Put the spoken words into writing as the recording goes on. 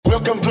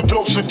Welcome to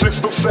Doche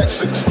Disco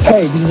Sessions.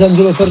 Hey, this is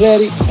Angelo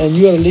Ferreri and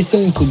you are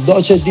listening to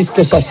Doche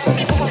Disco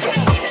Sessions.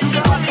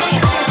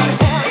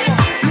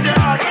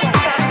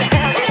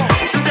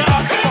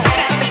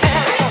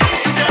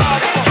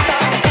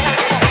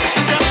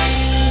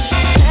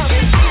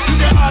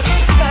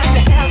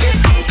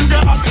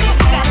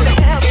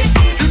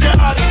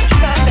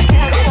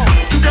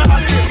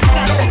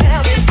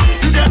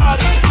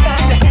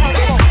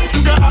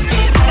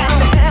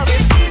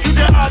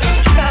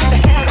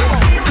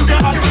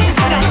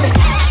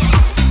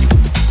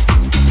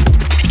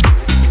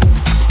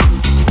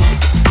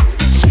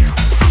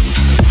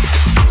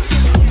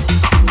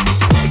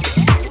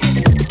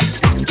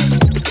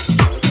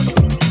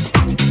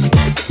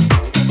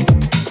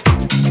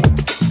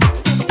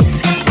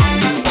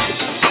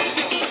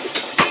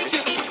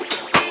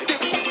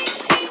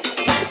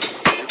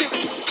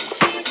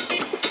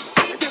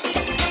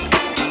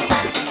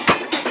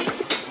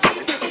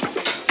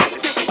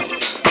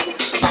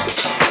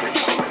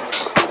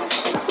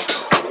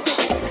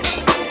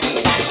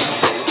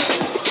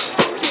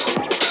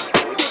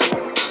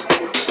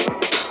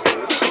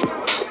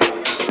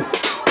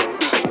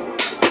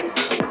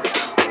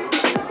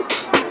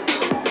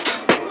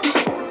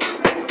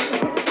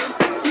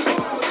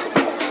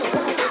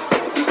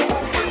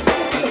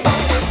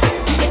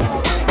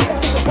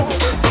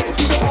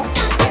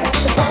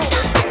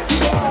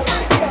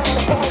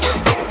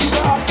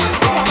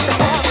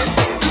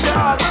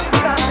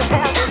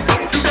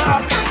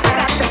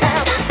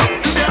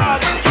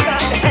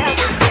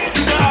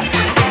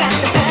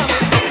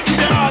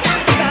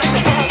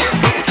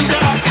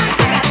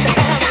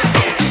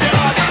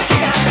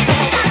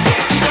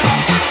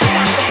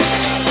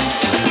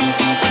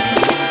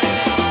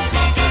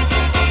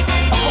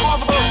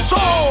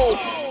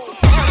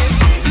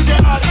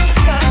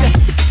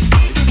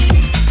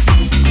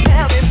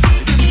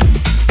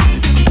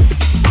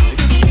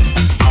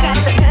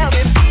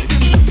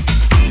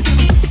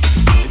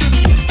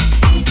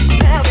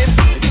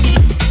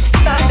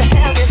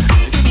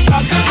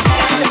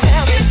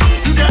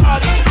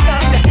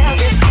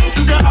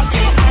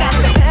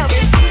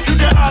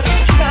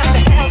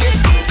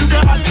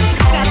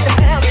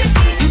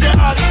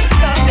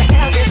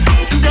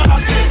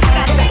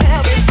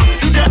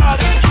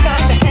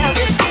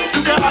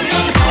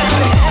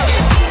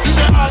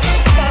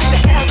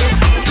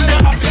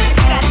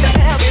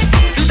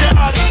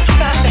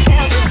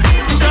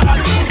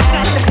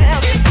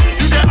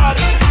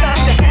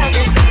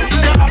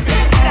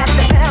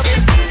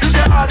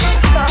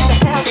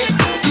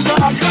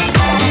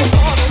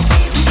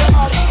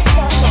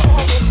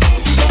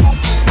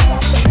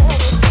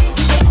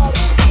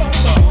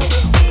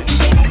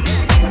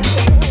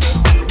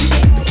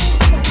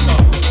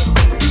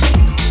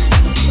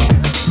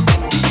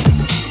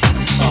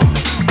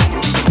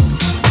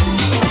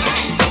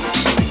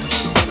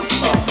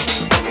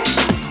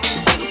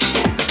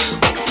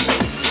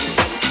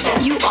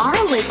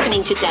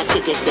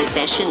 Doche Disco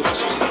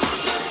Sessions.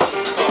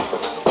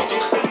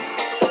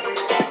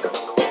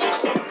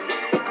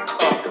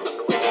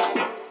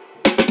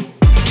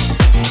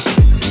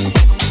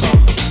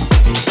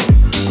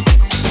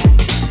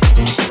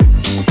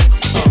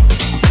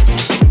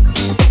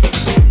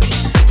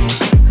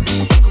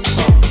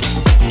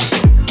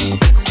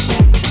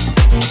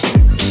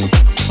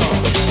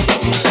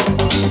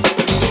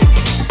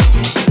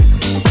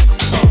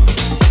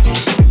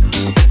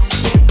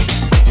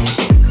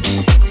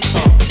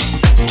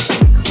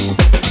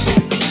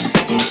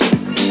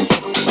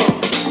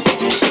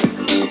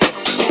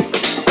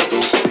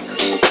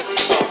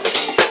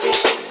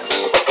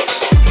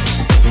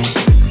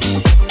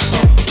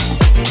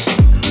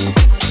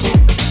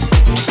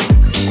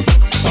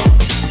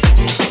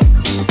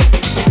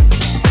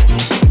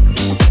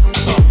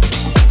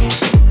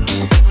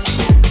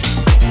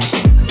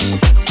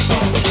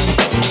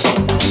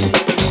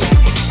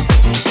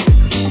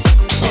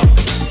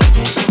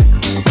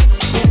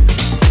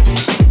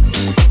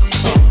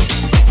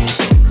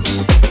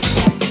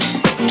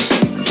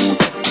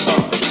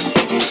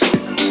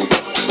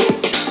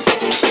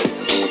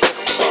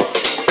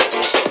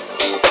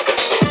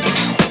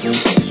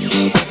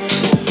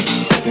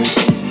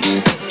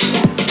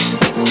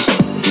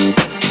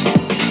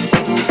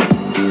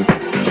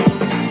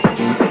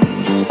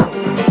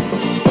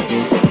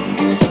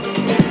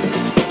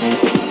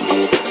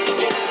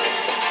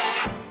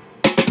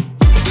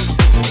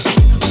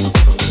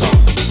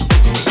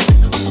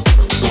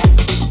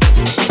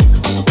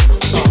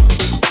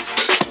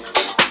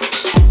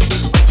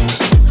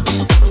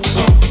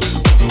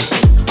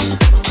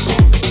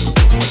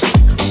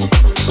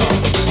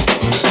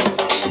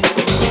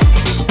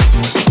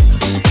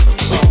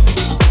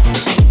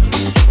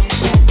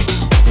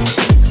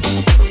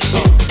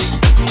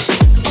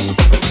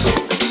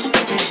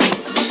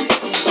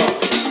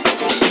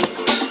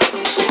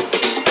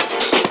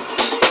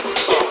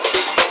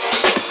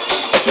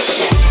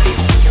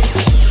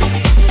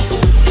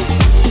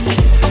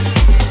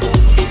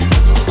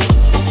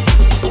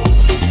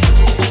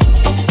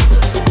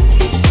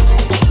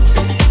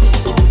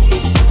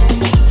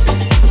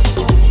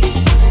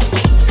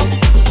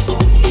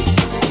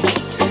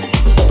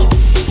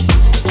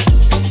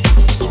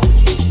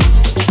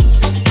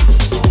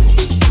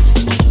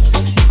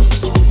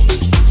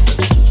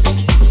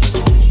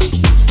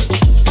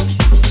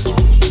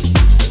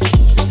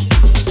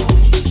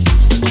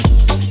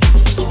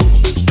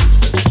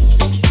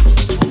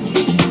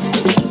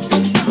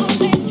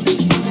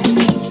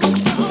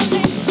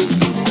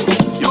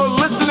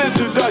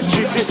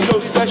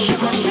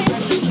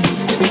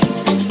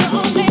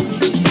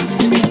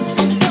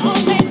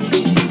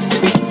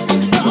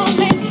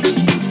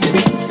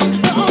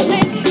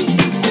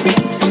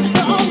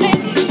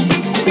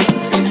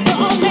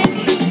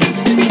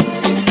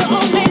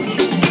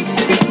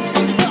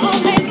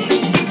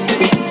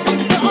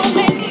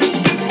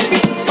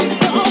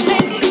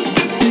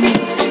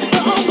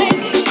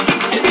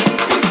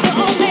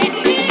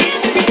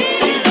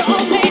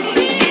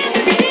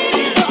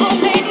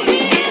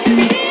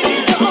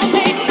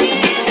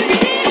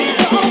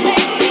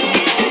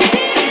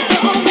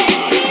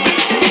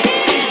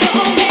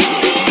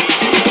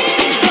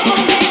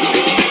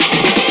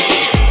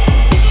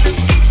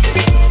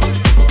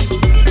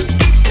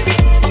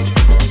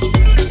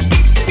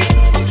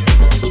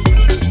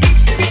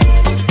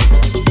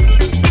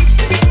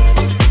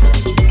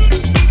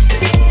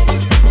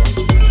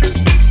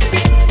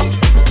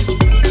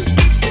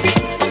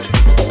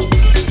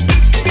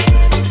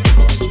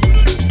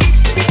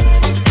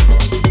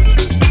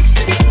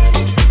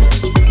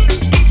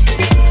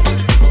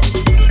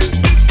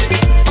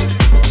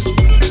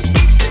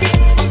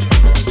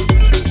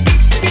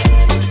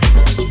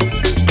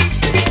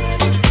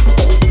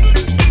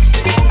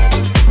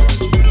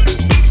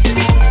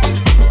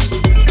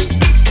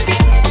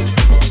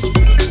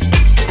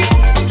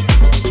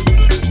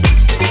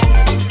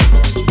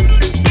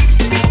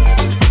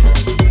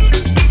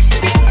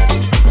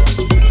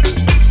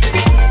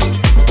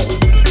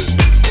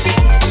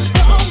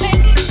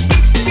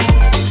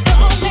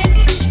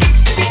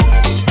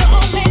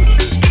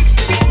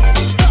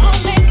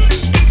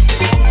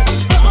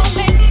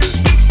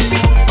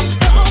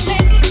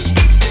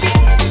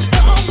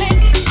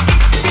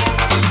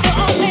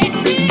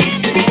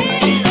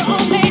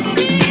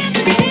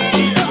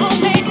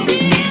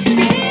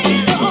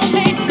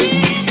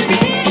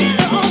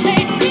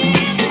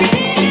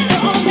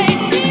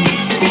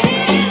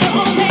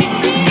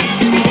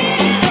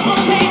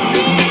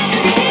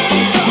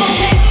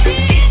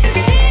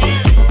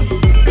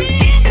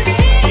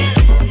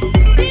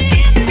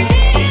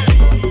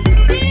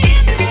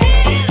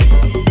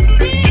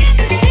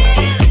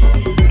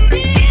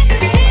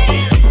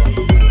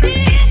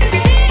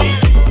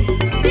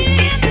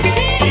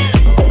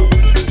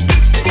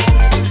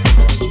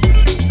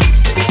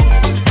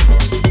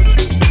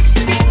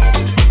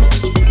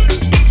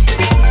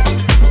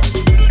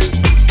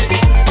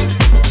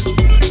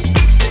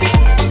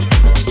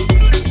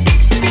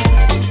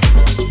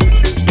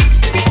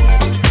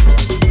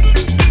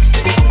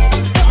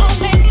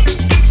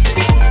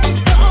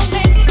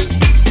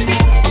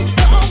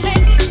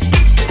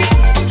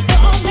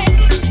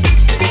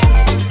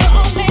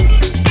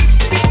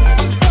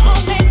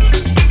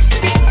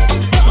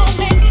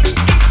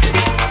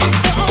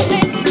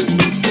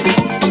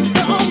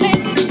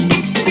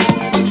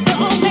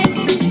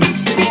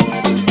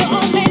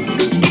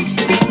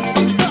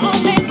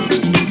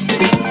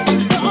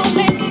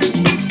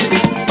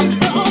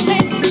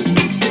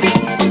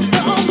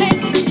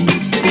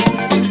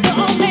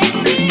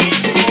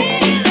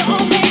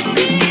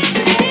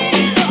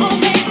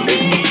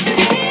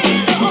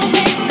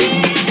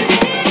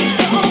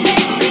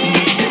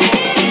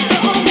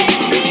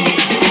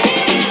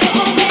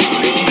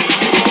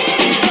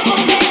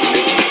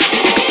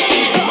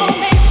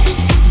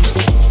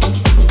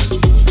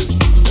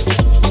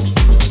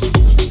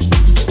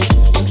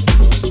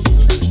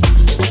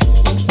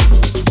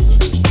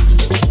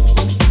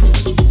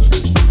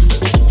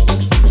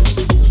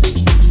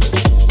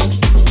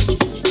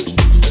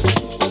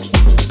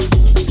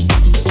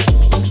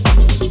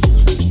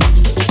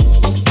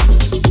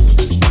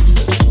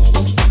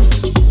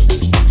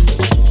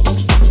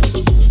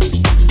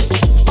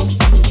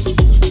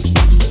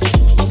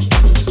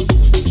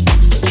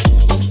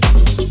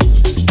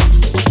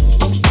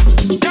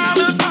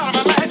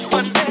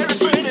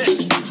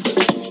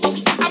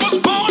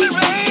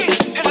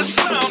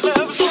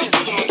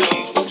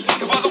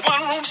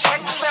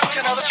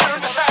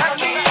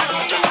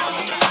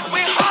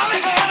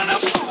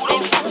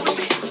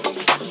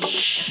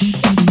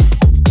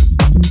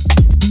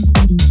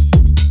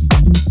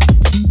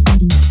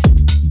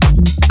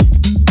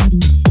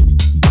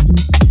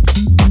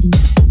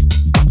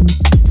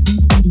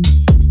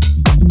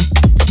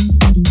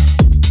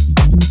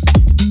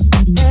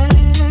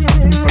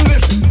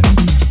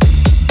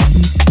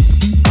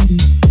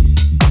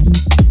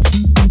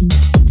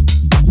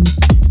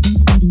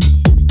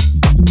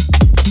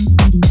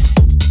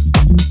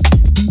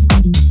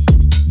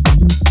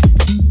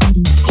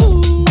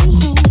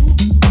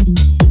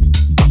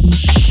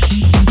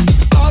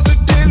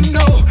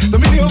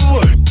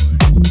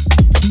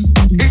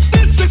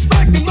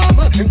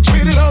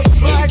 treated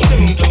us like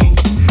doom.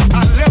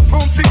 I left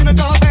home seeking a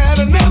dog that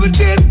I never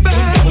did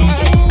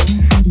find.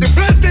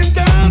 Depressed and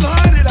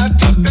downhearted, I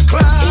took the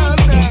cloud.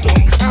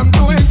 Now I'm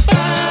doing fine.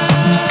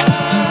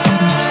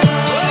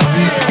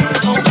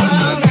 Oh,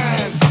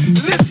 yeah,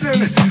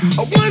 listen,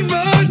 one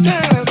more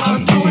time.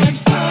 I'm doing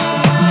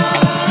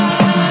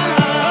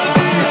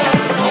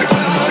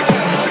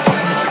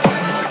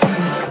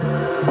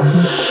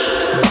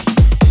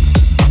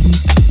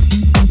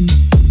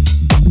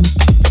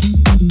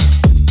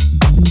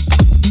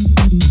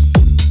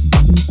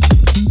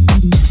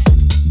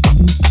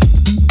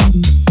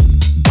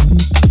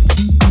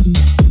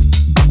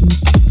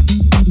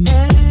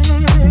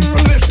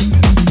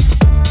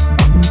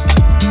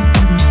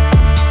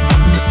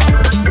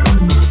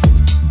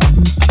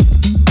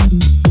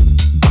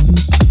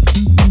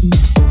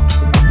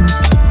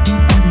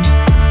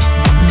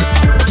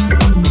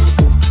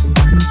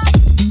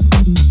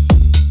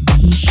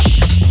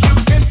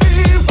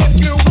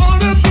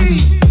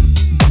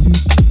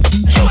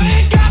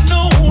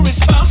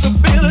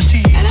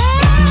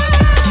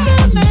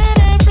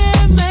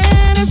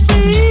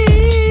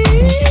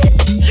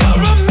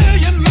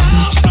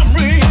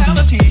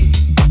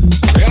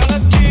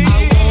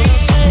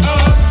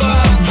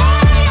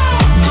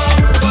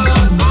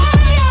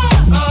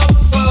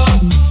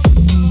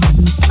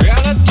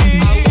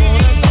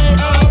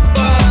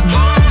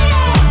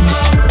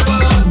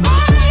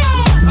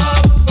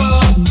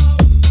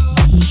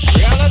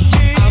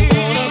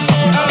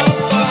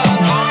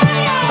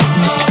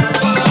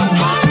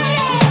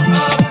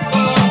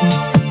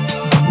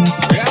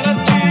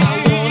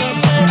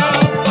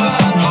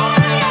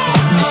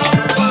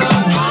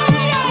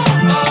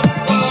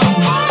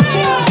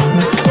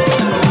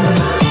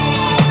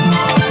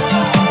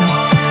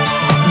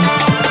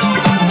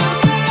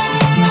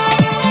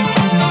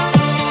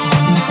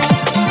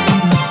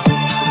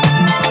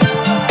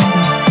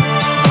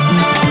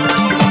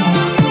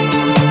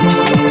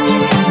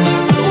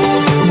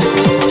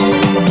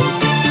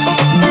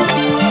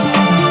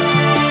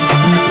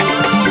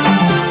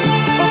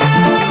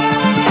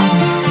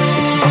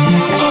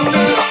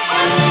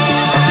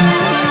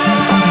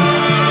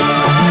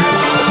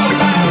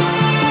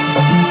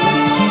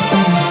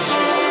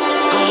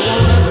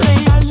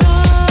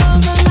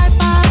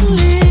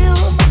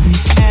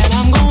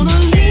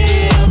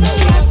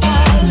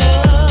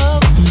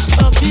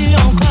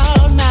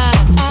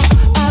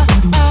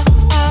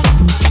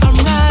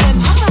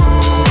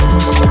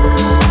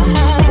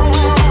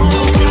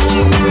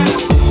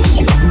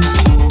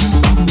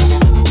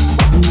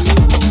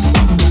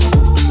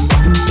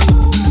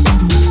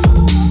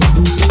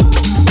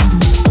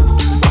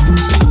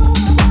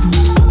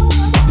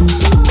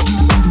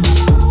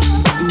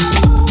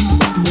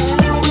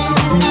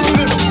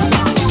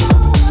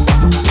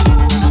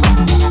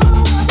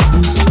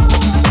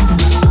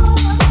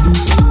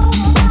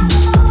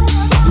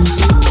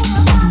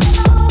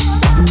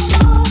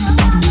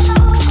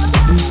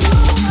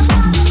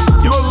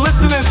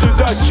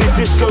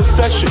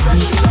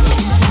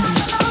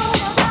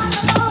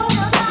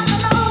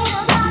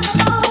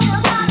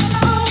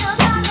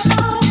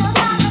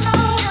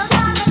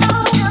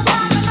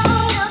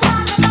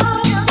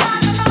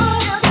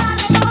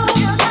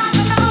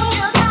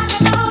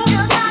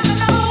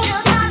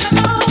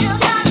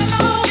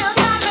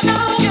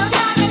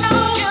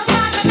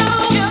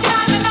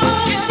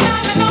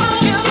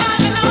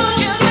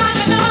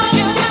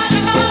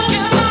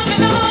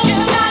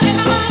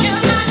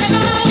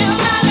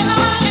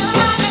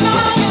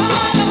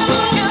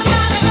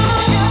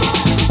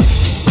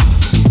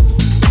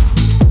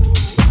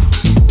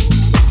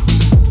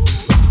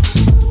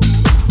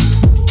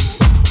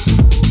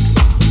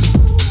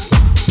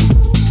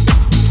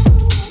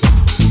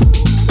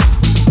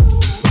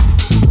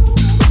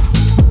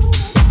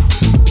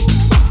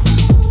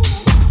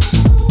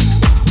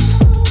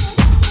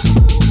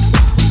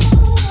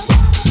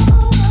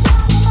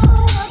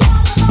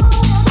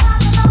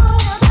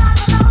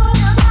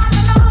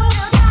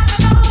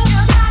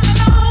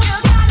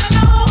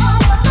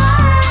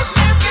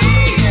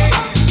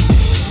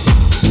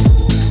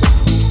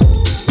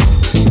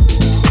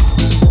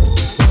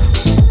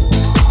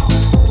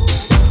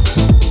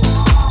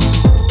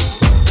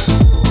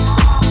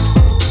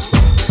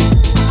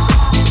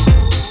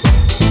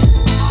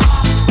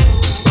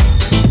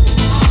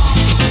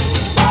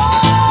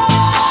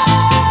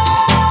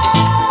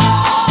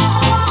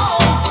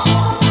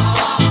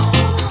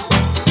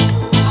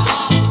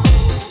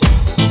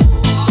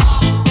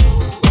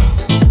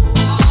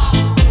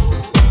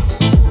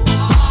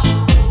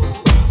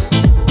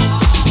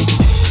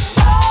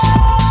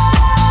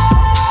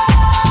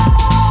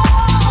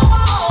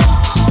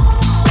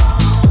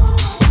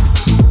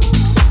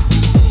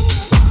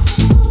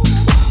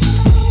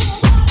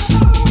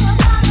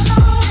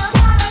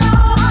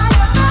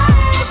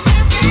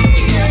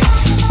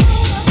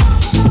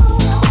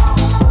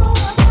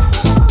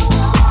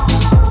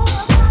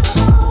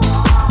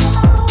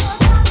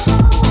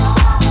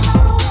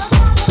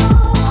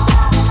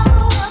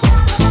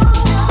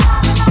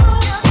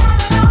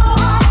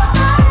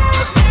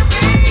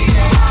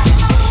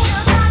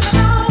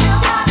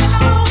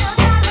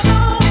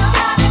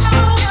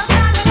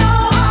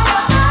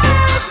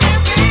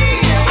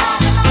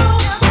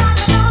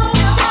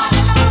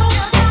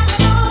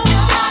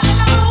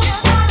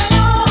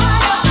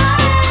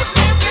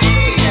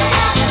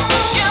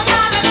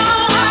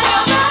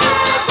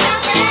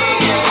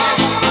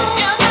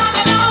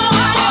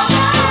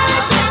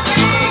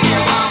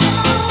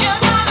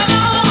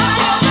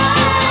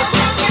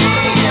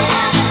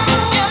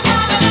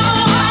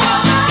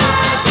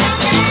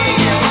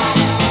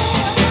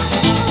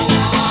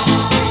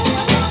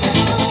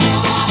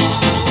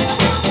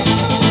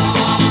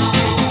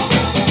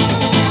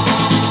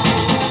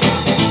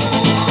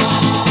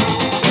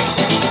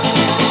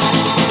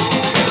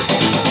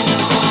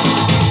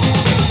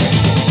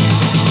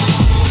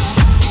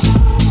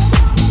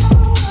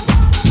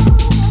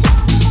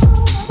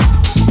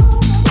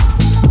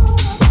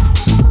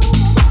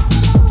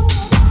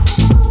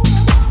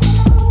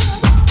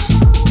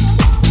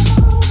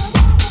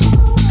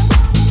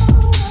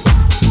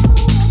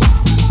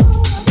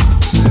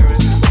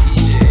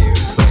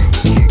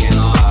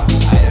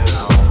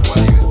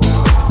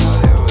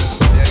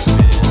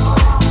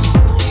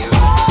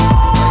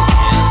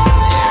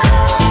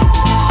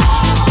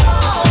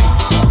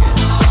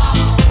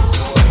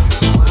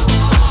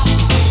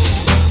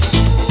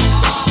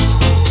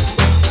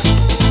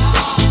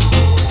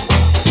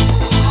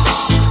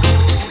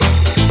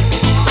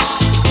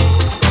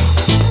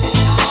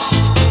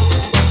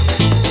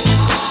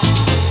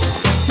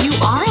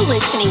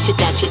listening to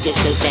Dacha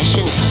Disco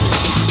Sessions.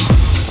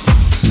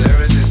 So there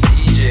was this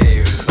DJ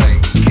who was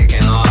like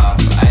kicking off.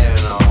 I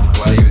don't know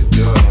what he was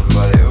doing,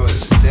 but it was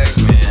sick,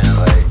 man.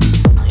 Like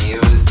he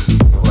was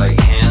like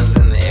hands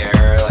in the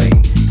air,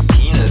 like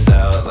penis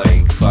out,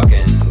 like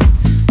fucking.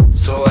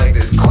 So like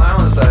this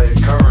clown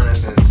started covering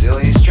us in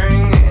silly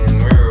string,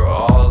 and we were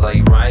all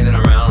like writhing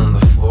around on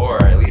the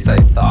floor. At least I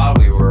thought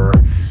we were.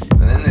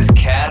 And then this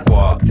cat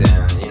walked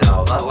in, you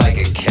know, not like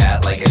a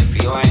cat, like a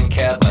feline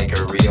cat, like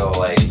a real,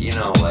 like, you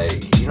know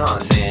what I'm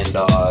saying,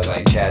 dog,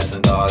 like cats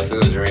and dogs. It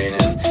was raining.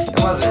 It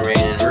wasn't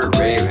raining, we were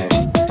raving.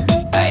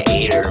 I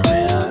ate her,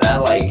 man. I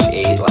like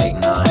ate like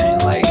 9,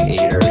 like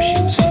ate her. She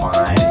was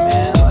fine,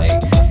 man.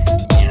 Like,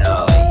 you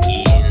know, like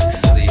eating,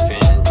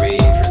 sleeping,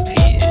 rave,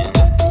 repeating,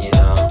 you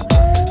know.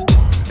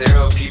 There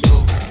were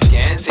people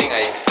dancing,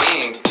 I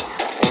think,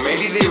 or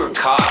maybe they were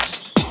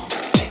cops.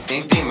 I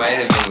think they might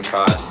have been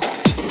cops.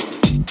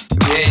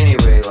 But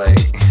anyway,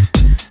 like,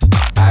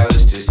 I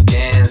was just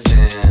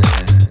dancing.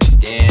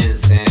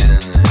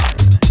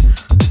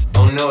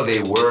 Oh no,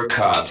 they were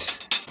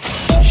cops.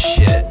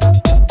 Shit.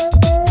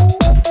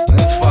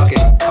 This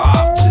fucking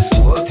cop just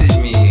looked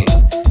at me.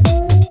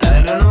 And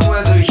I don't know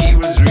whether he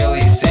was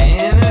really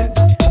saying it.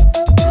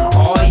 And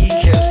all he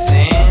kept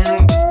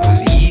saying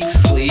was eat,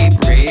 sleep,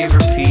 rave,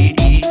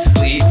 repeat, eat,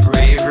 sleep,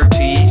 rave,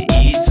 repeat,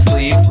 eat,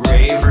 sleep,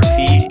 rave,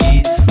 repeat,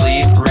 eat,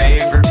 sleep,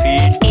 rave,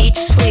 repeat. Eat,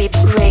 sleep,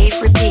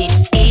 rave, repeat.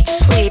 Eat,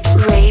 sleep,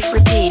 rave,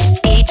 repeat.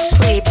 Eat,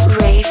 sleep,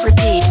 rave,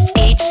 repeat.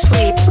 Eat,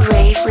 sleep,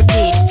 rave,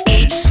 repeat.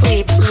 Eat,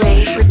 sleep,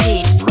 rave,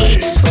 repeat.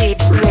 Eat, sleep,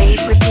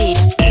 rave, repeat.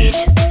 Eat,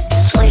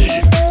 sleep,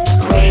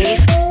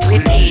 rave,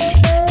 repeat.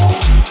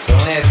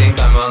 Suddenly I think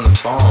I'm on the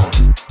phone.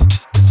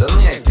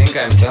 Suddenly I think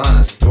I'm telling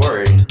a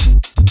story,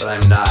 but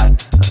I'm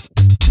not.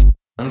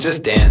 I'm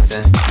just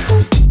dancing.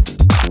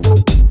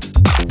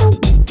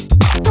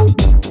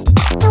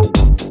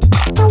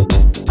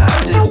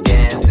 I'm just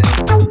dancing.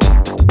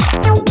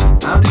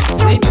 I'm just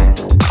sleeping.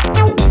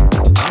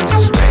 I'm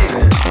just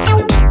raving.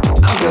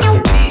 I'm just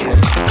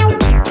repeating.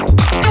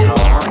 And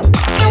on,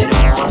 and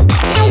on,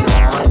 and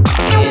on,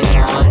 and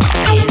on,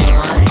 and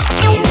on,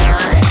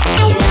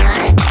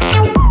 and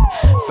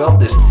on. Felt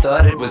this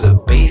thud, it was a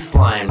bass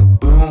line.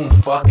 Boom,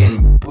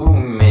 fucking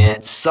boom,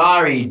 man.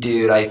 Sorry,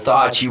 dude, I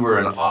thought you were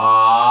an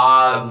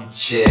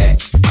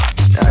object.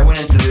 I went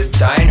into this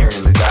diner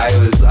and the guy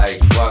was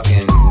like,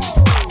 fucking,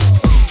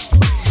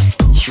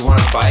 you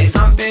wanna buy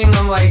something?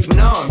 I'm like,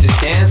 no, I'm just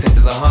dancing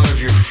to the hum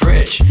of your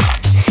fridge.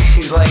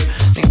 He's like,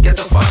 then get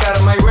the fuck out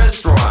of my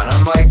restaurant.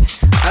 I'm like,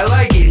 I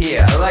like it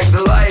here, I like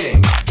the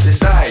lighting.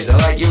 Besides, I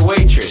like your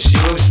waitress, she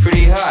looks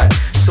pretty hot.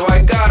 So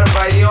I got her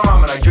by the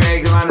arm and I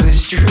dragged her onto the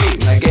street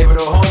and I gave her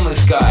to a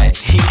homeless guy.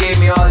 He gave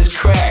me all his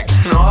crack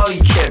and all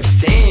he kept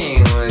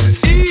saying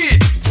was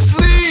eat,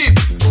 sleep,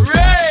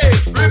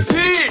 rave,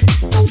 repeat.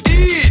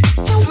 Eat,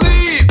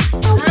 sleep,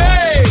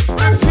 rave,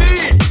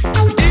 repeat.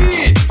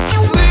 Eat,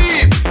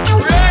 sleep,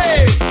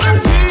 rave,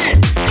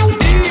 repeat.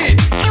 Eat,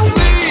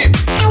 sleep,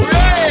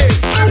 rave,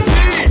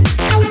 repeat.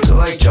 So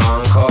like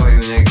John called me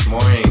the next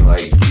morning,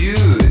 like,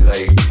 dude,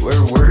 like,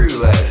 where were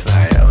you last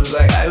night? I was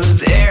like, I was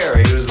there.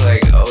 He was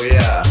like, oh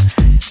yeah.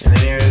 And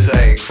then he was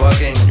like,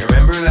 fucking,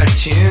 remember that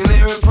tune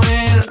they were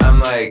playing? I'm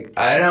like,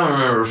 I don't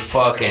remember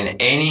fucking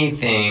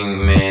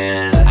anything,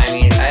 man. I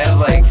mean, I have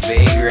like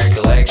vague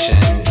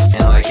recollections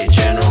and like a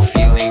general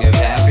feeling of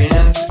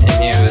happiness.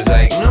 And he was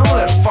like, no,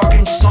 that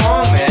fucking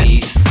song, man.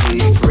 Eat,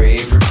 sleep,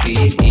 rave,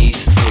 repeat. Eat,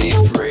 sleep,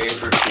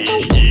 rave,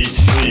 repeat. Eat,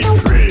 sleep,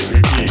 rave,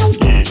 repeat.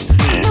 Eat,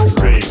 sleep,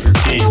 rave,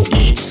 repeat.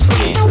 Eat,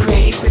 sleep,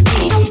 rave,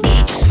 repeat. Eat,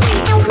 sleep,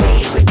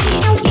 rave,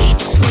 repeat. Eat,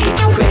 sleep,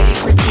 rave,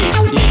 repeat.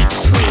 Eat,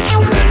 sleep,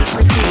 rave,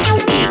 repeat.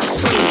 Eat,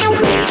 sleep,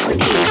 rave, repeat. Eat, sleep, rave,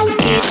 repeat.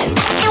 Eat, sleep,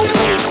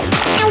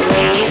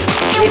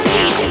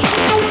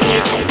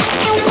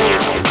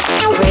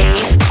 rave,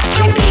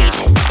 repeat.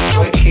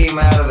 I came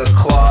out of the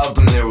club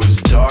and there was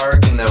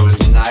dark and there was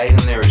night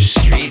and there was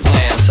street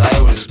lamps.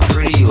 I was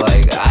pretty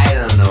like, I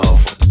don't know.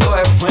 So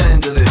I went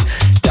into this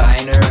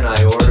diner and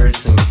I ordered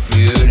some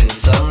food and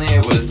suddenly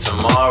it was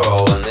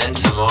tomorrow and then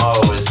tomorrow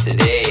was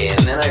today. And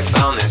then I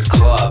found this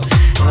club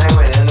and I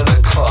went into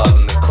the club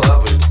and the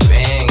club was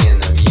banging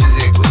and the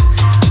music was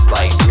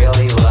like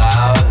really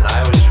loud and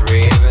I was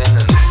raving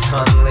and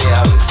suddenly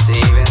I was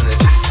saving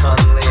this.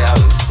 Suddenly I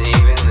was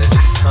saving this.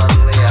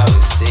 Suddenly I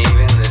was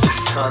saving this.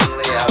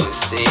 Suddenly I was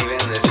saving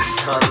this.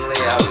 Suddenly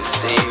I was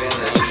saving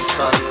this.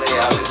 Suddenly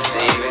I was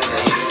saving this.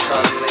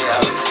 Suddenly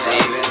I was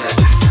saving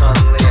this.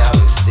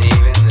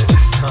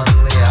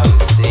 Suddenly I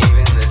was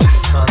saving this.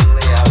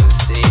 Suddenly I was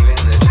saving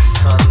this.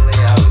 Suddenly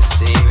I was saving this. Suddenly I was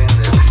saving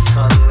this.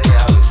 Suddenly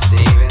I was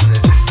saving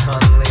this.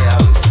 Suddenly I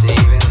was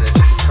saving this.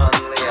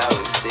 Suddenly I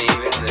was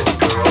saving this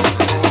girl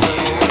for this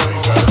new.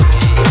 Suddenly.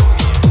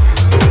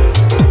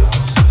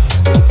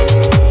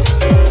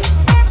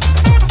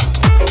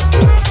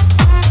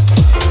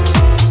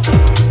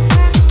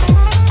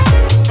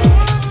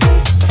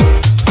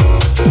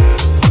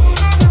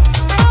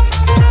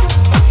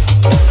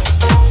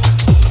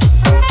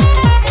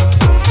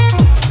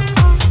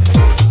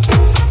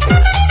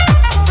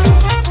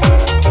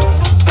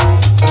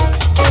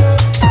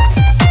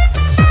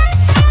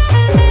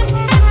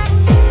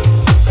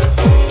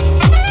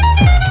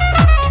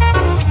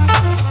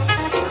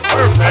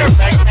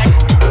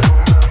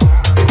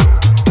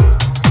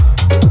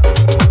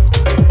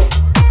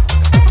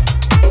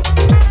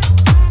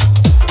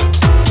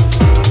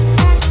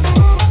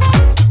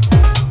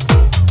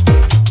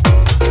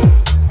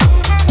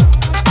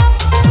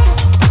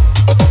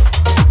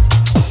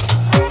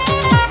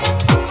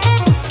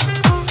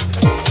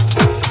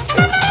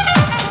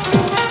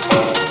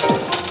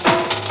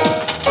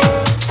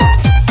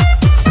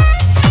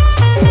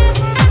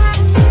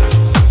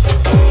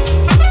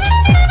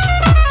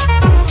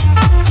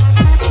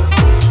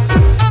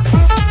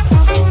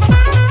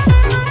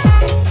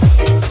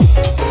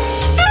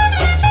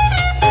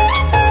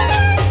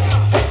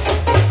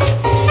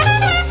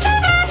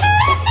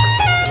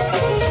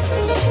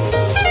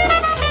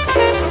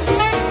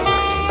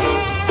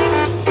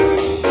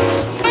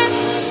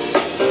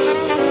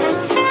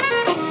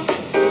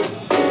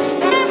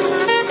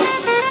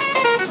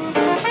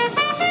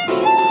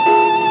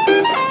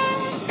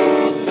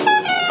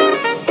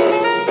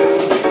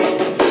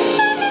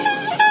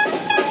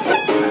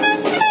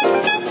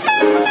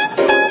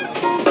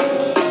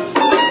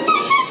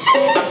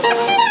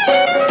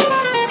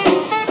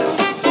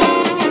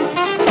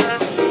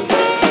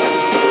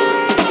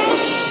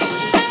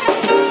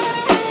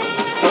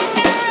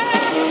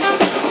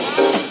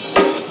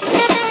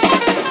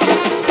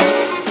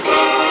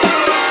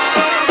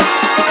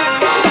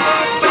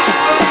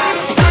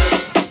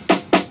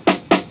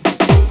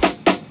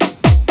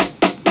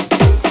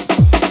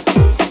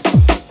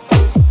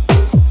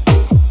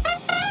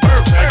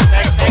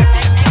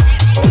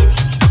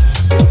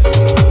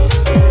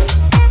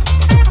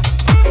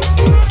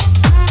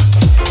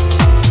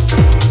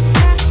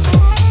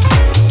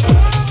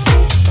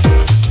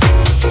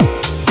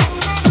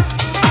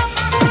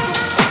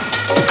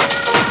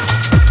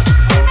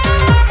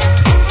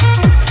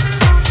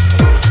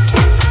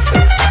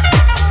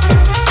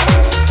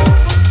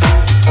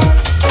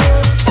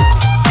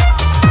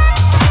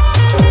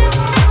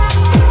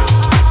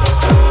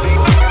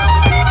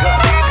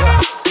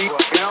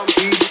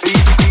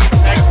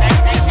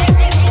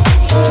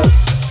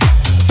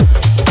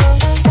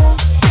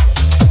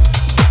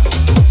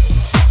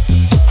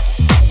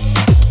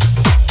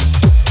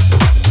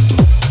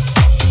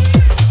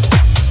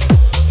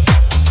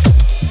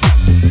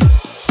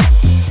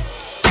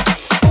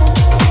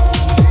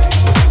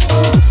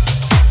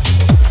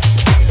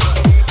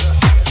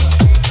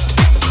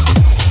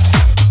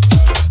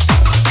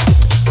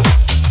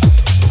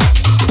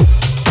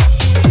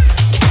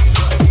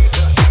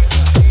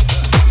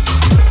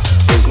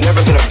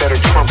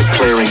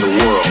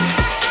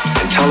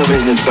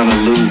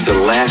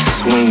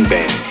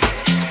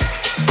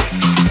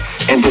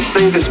 And to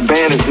say this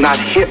band is not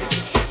hip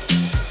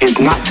is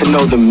not to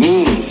know the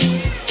meaning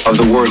of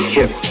the word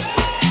hip.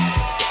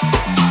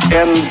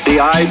 And the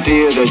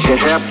idea that you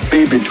have to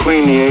be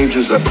between the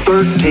ages of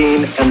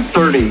 13 and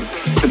 30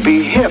 to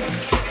be hip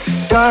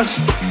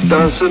just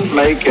doesn't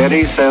make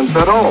any sense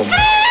at all.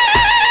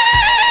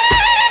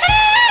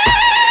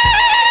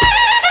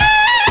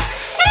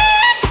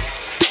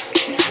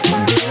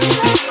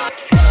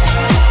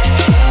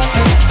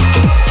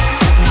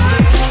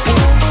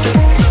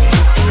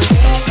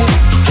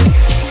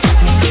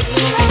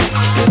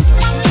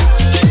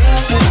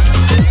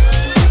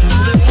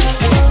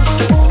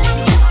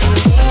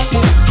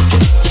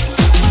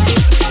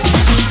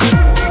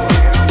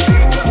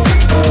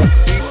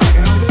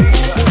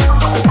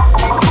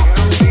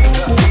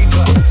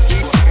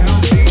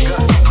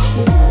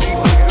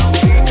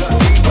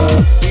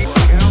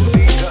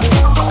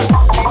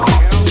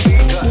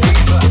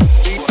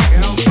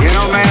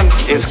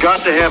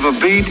 To have a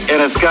beat, and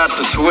it's got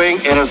to swing,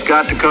 and it's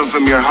got to come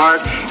from your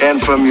heart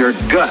and from your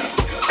gut.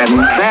 And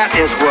that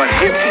is what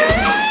hip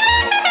is.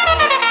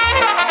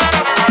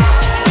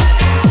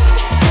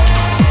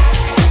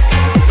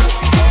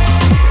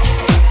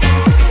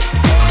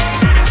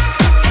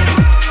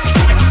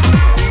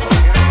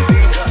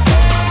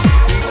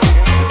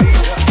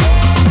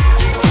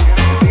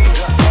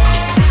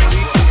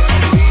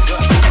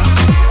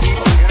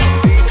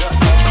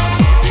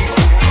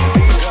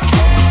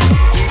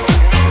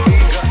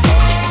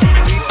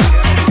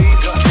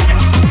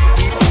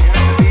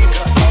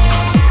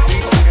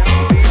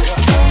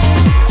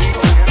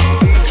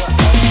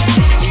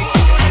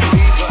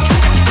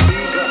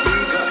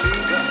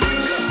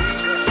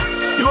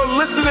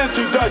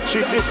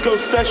 Doche Disco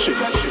Sessions.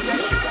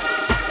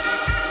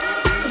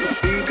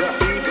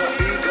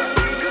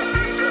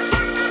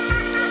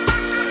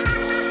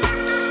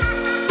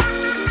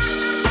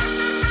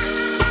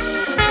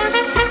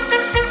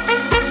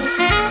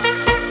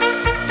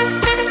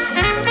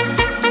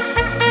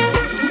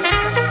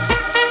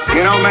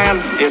 You know, man,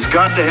 it's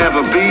got to have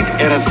a beat,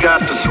 and it's got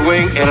to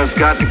swing, and it's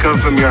got to come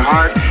from your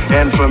heart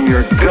and from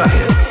your gut.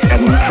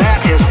 And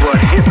that is what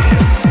hip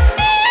is.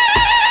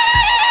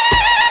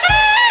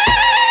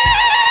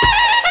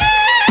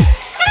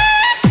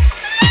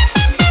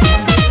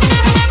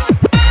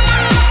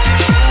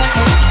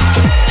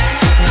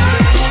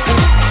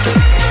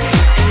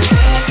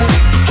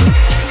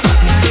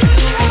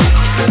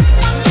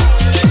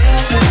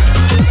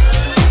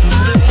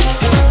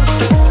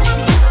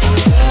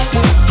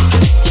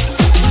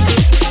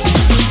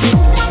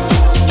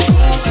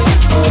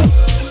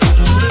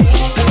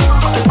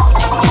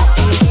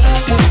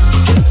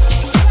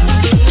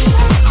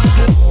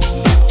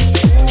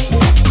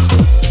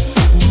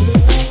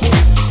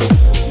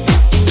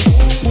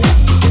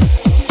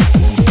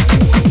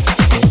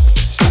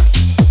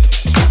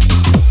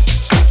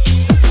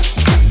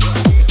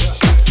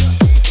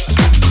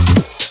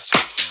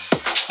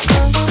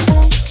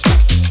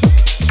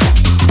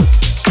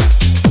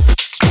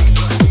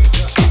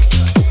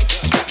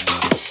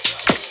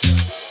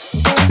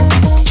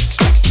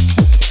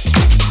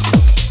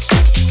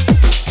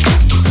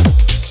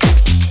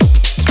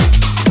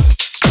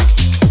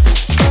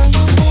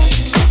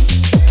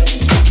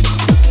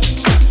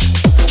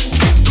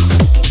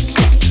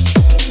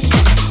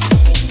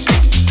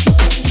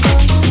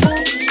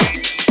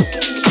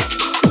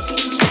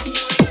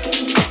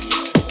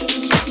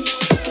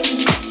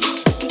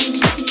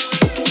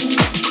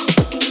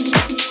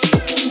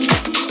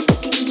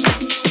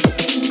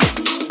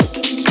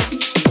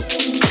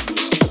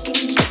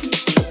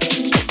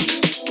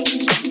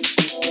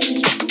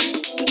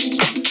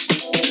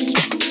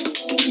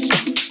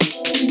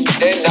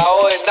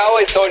 Now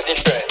it's all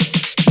different.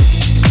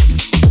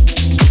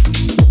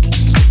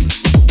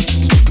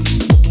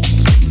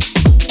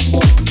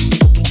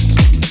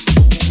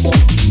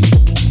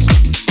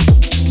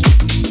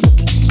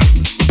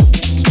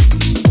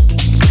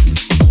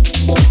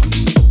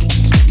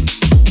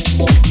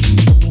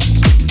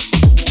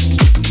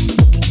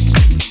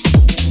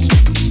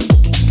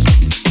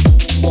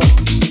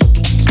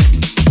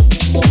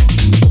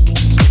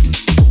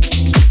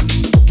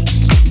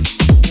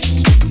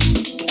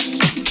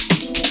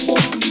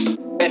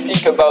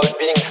 About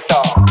being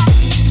Starr.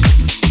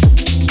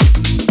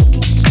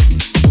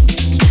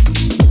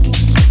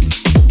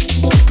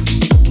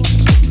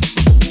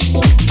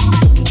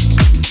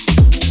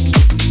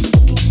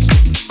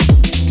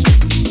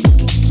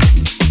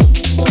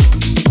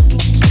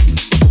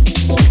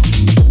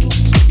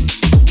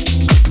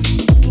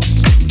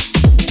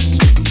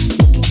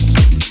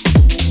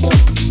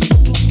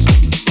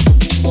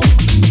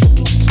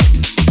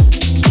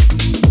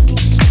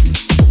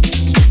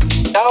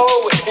 Now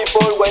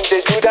people, when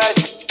they do that,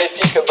 they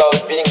think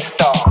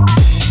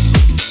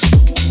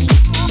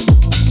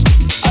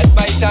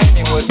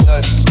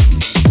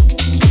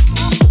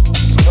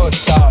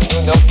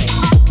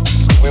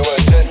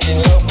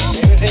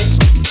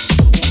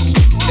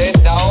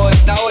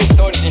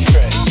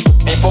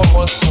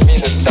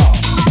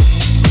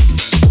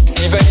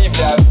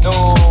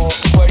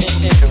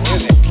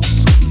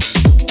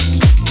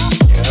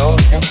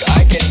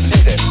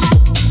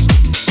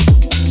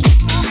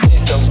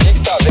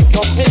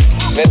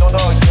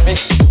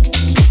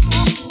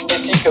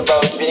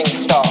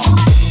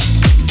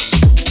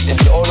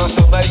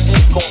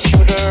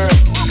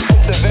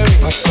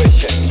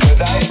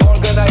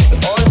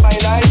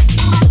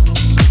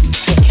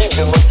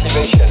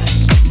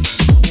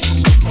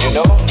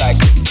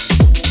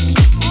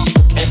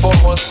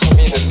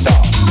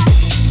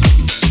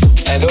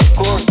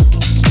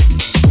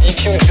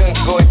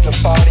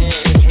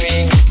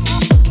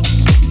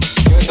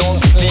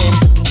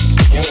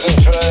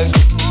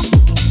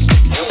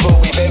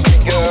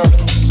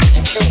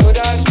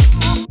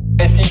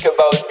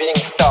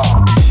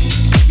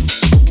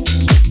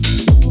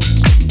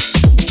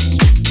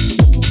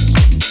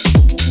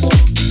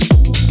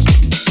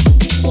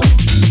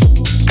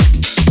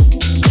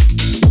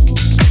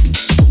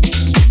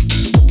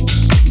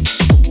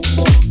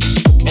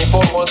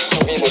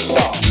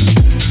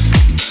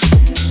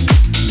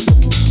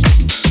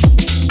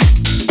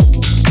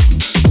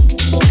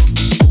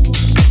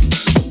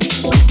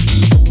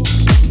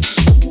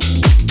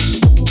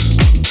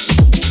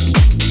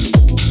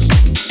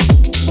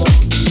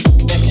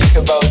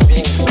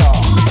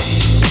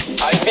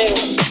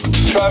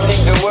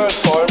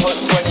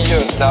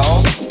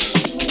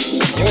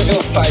You do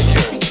 5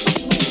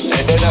 years.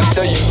 And then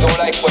after you don't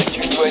like what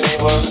you do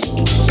anymore,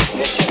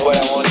 this is what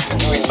I want to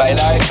do in my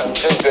life, I'm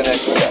just gonna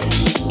do that.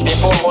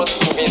 People want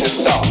to be the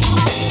star.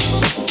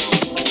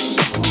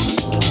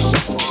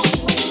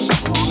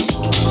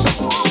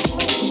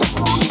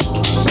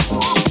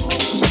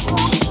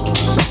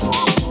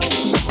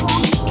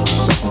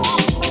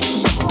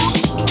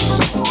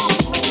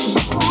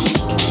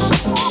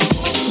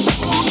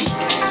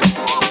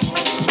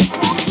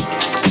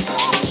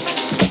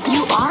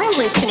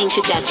 Listening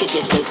to Doche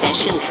Disco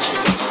Sessions.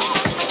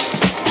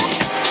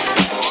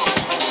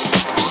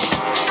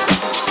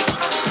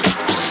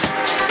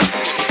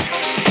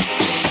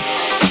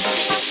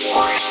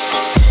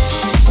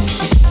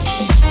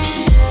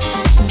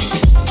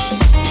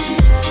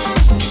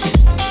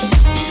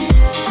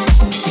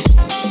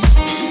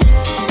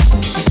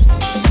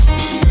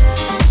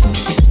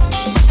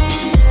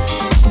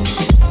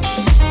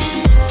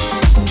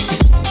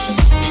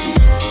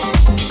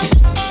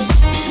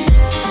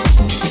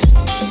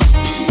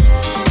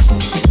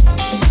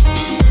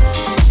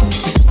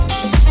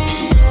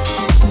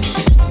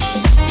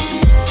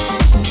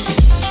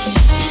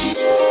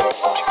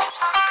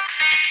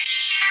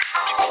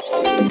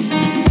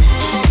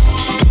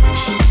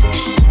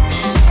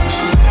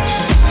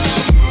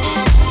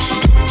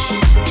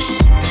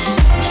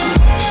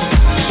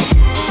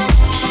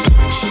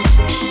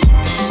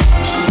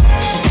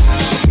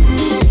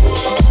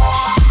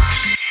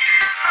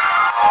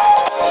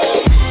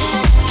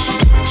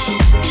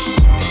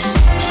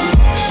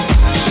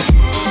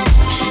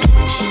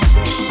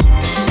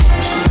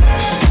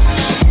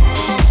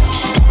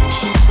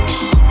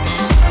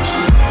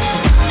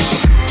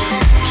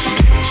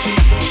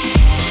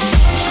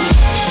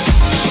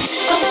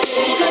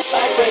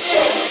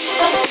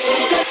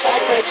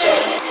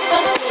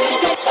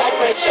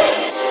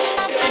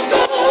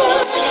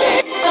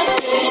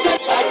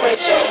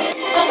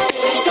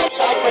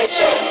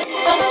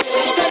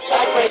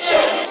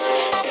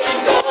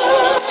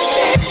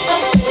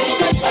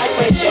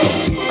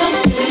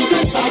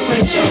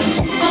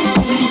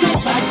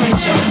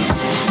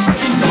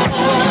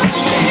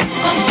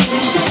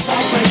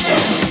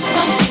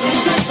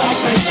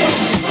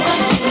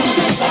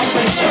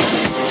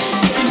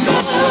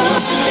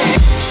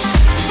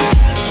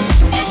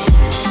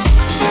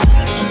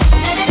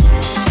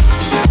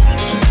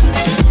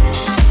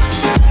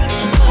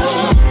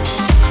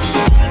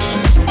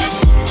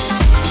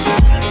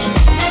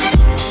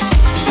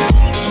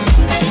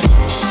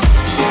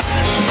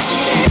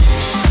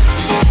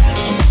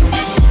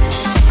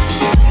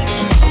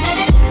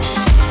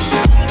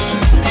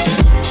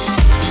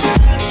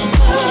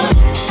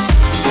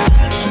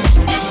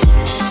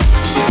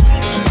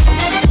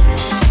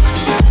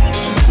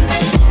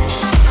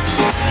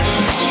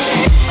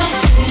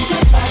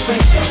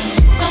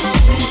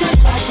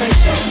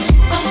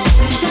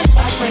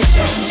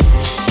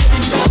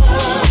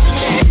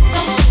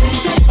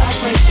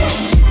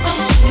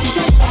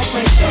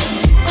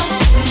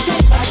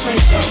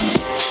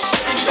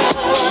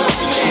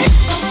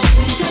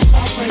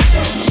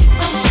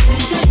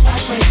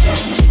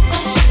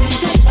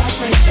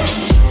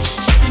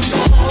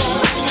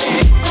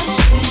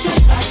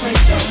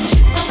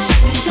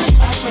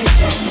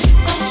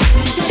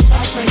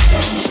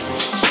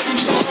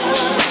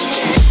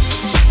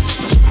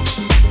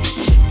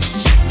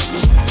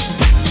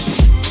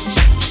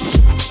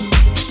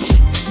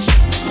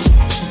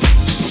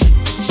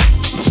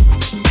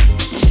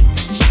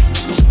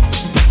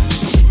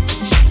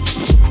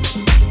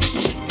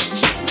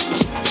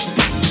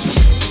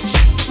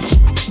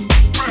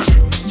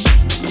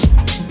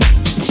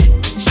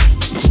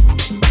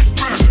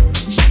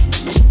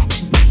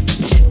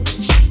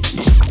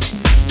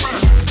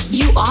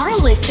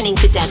 Listening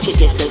to Doche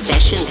Disco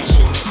Sessions.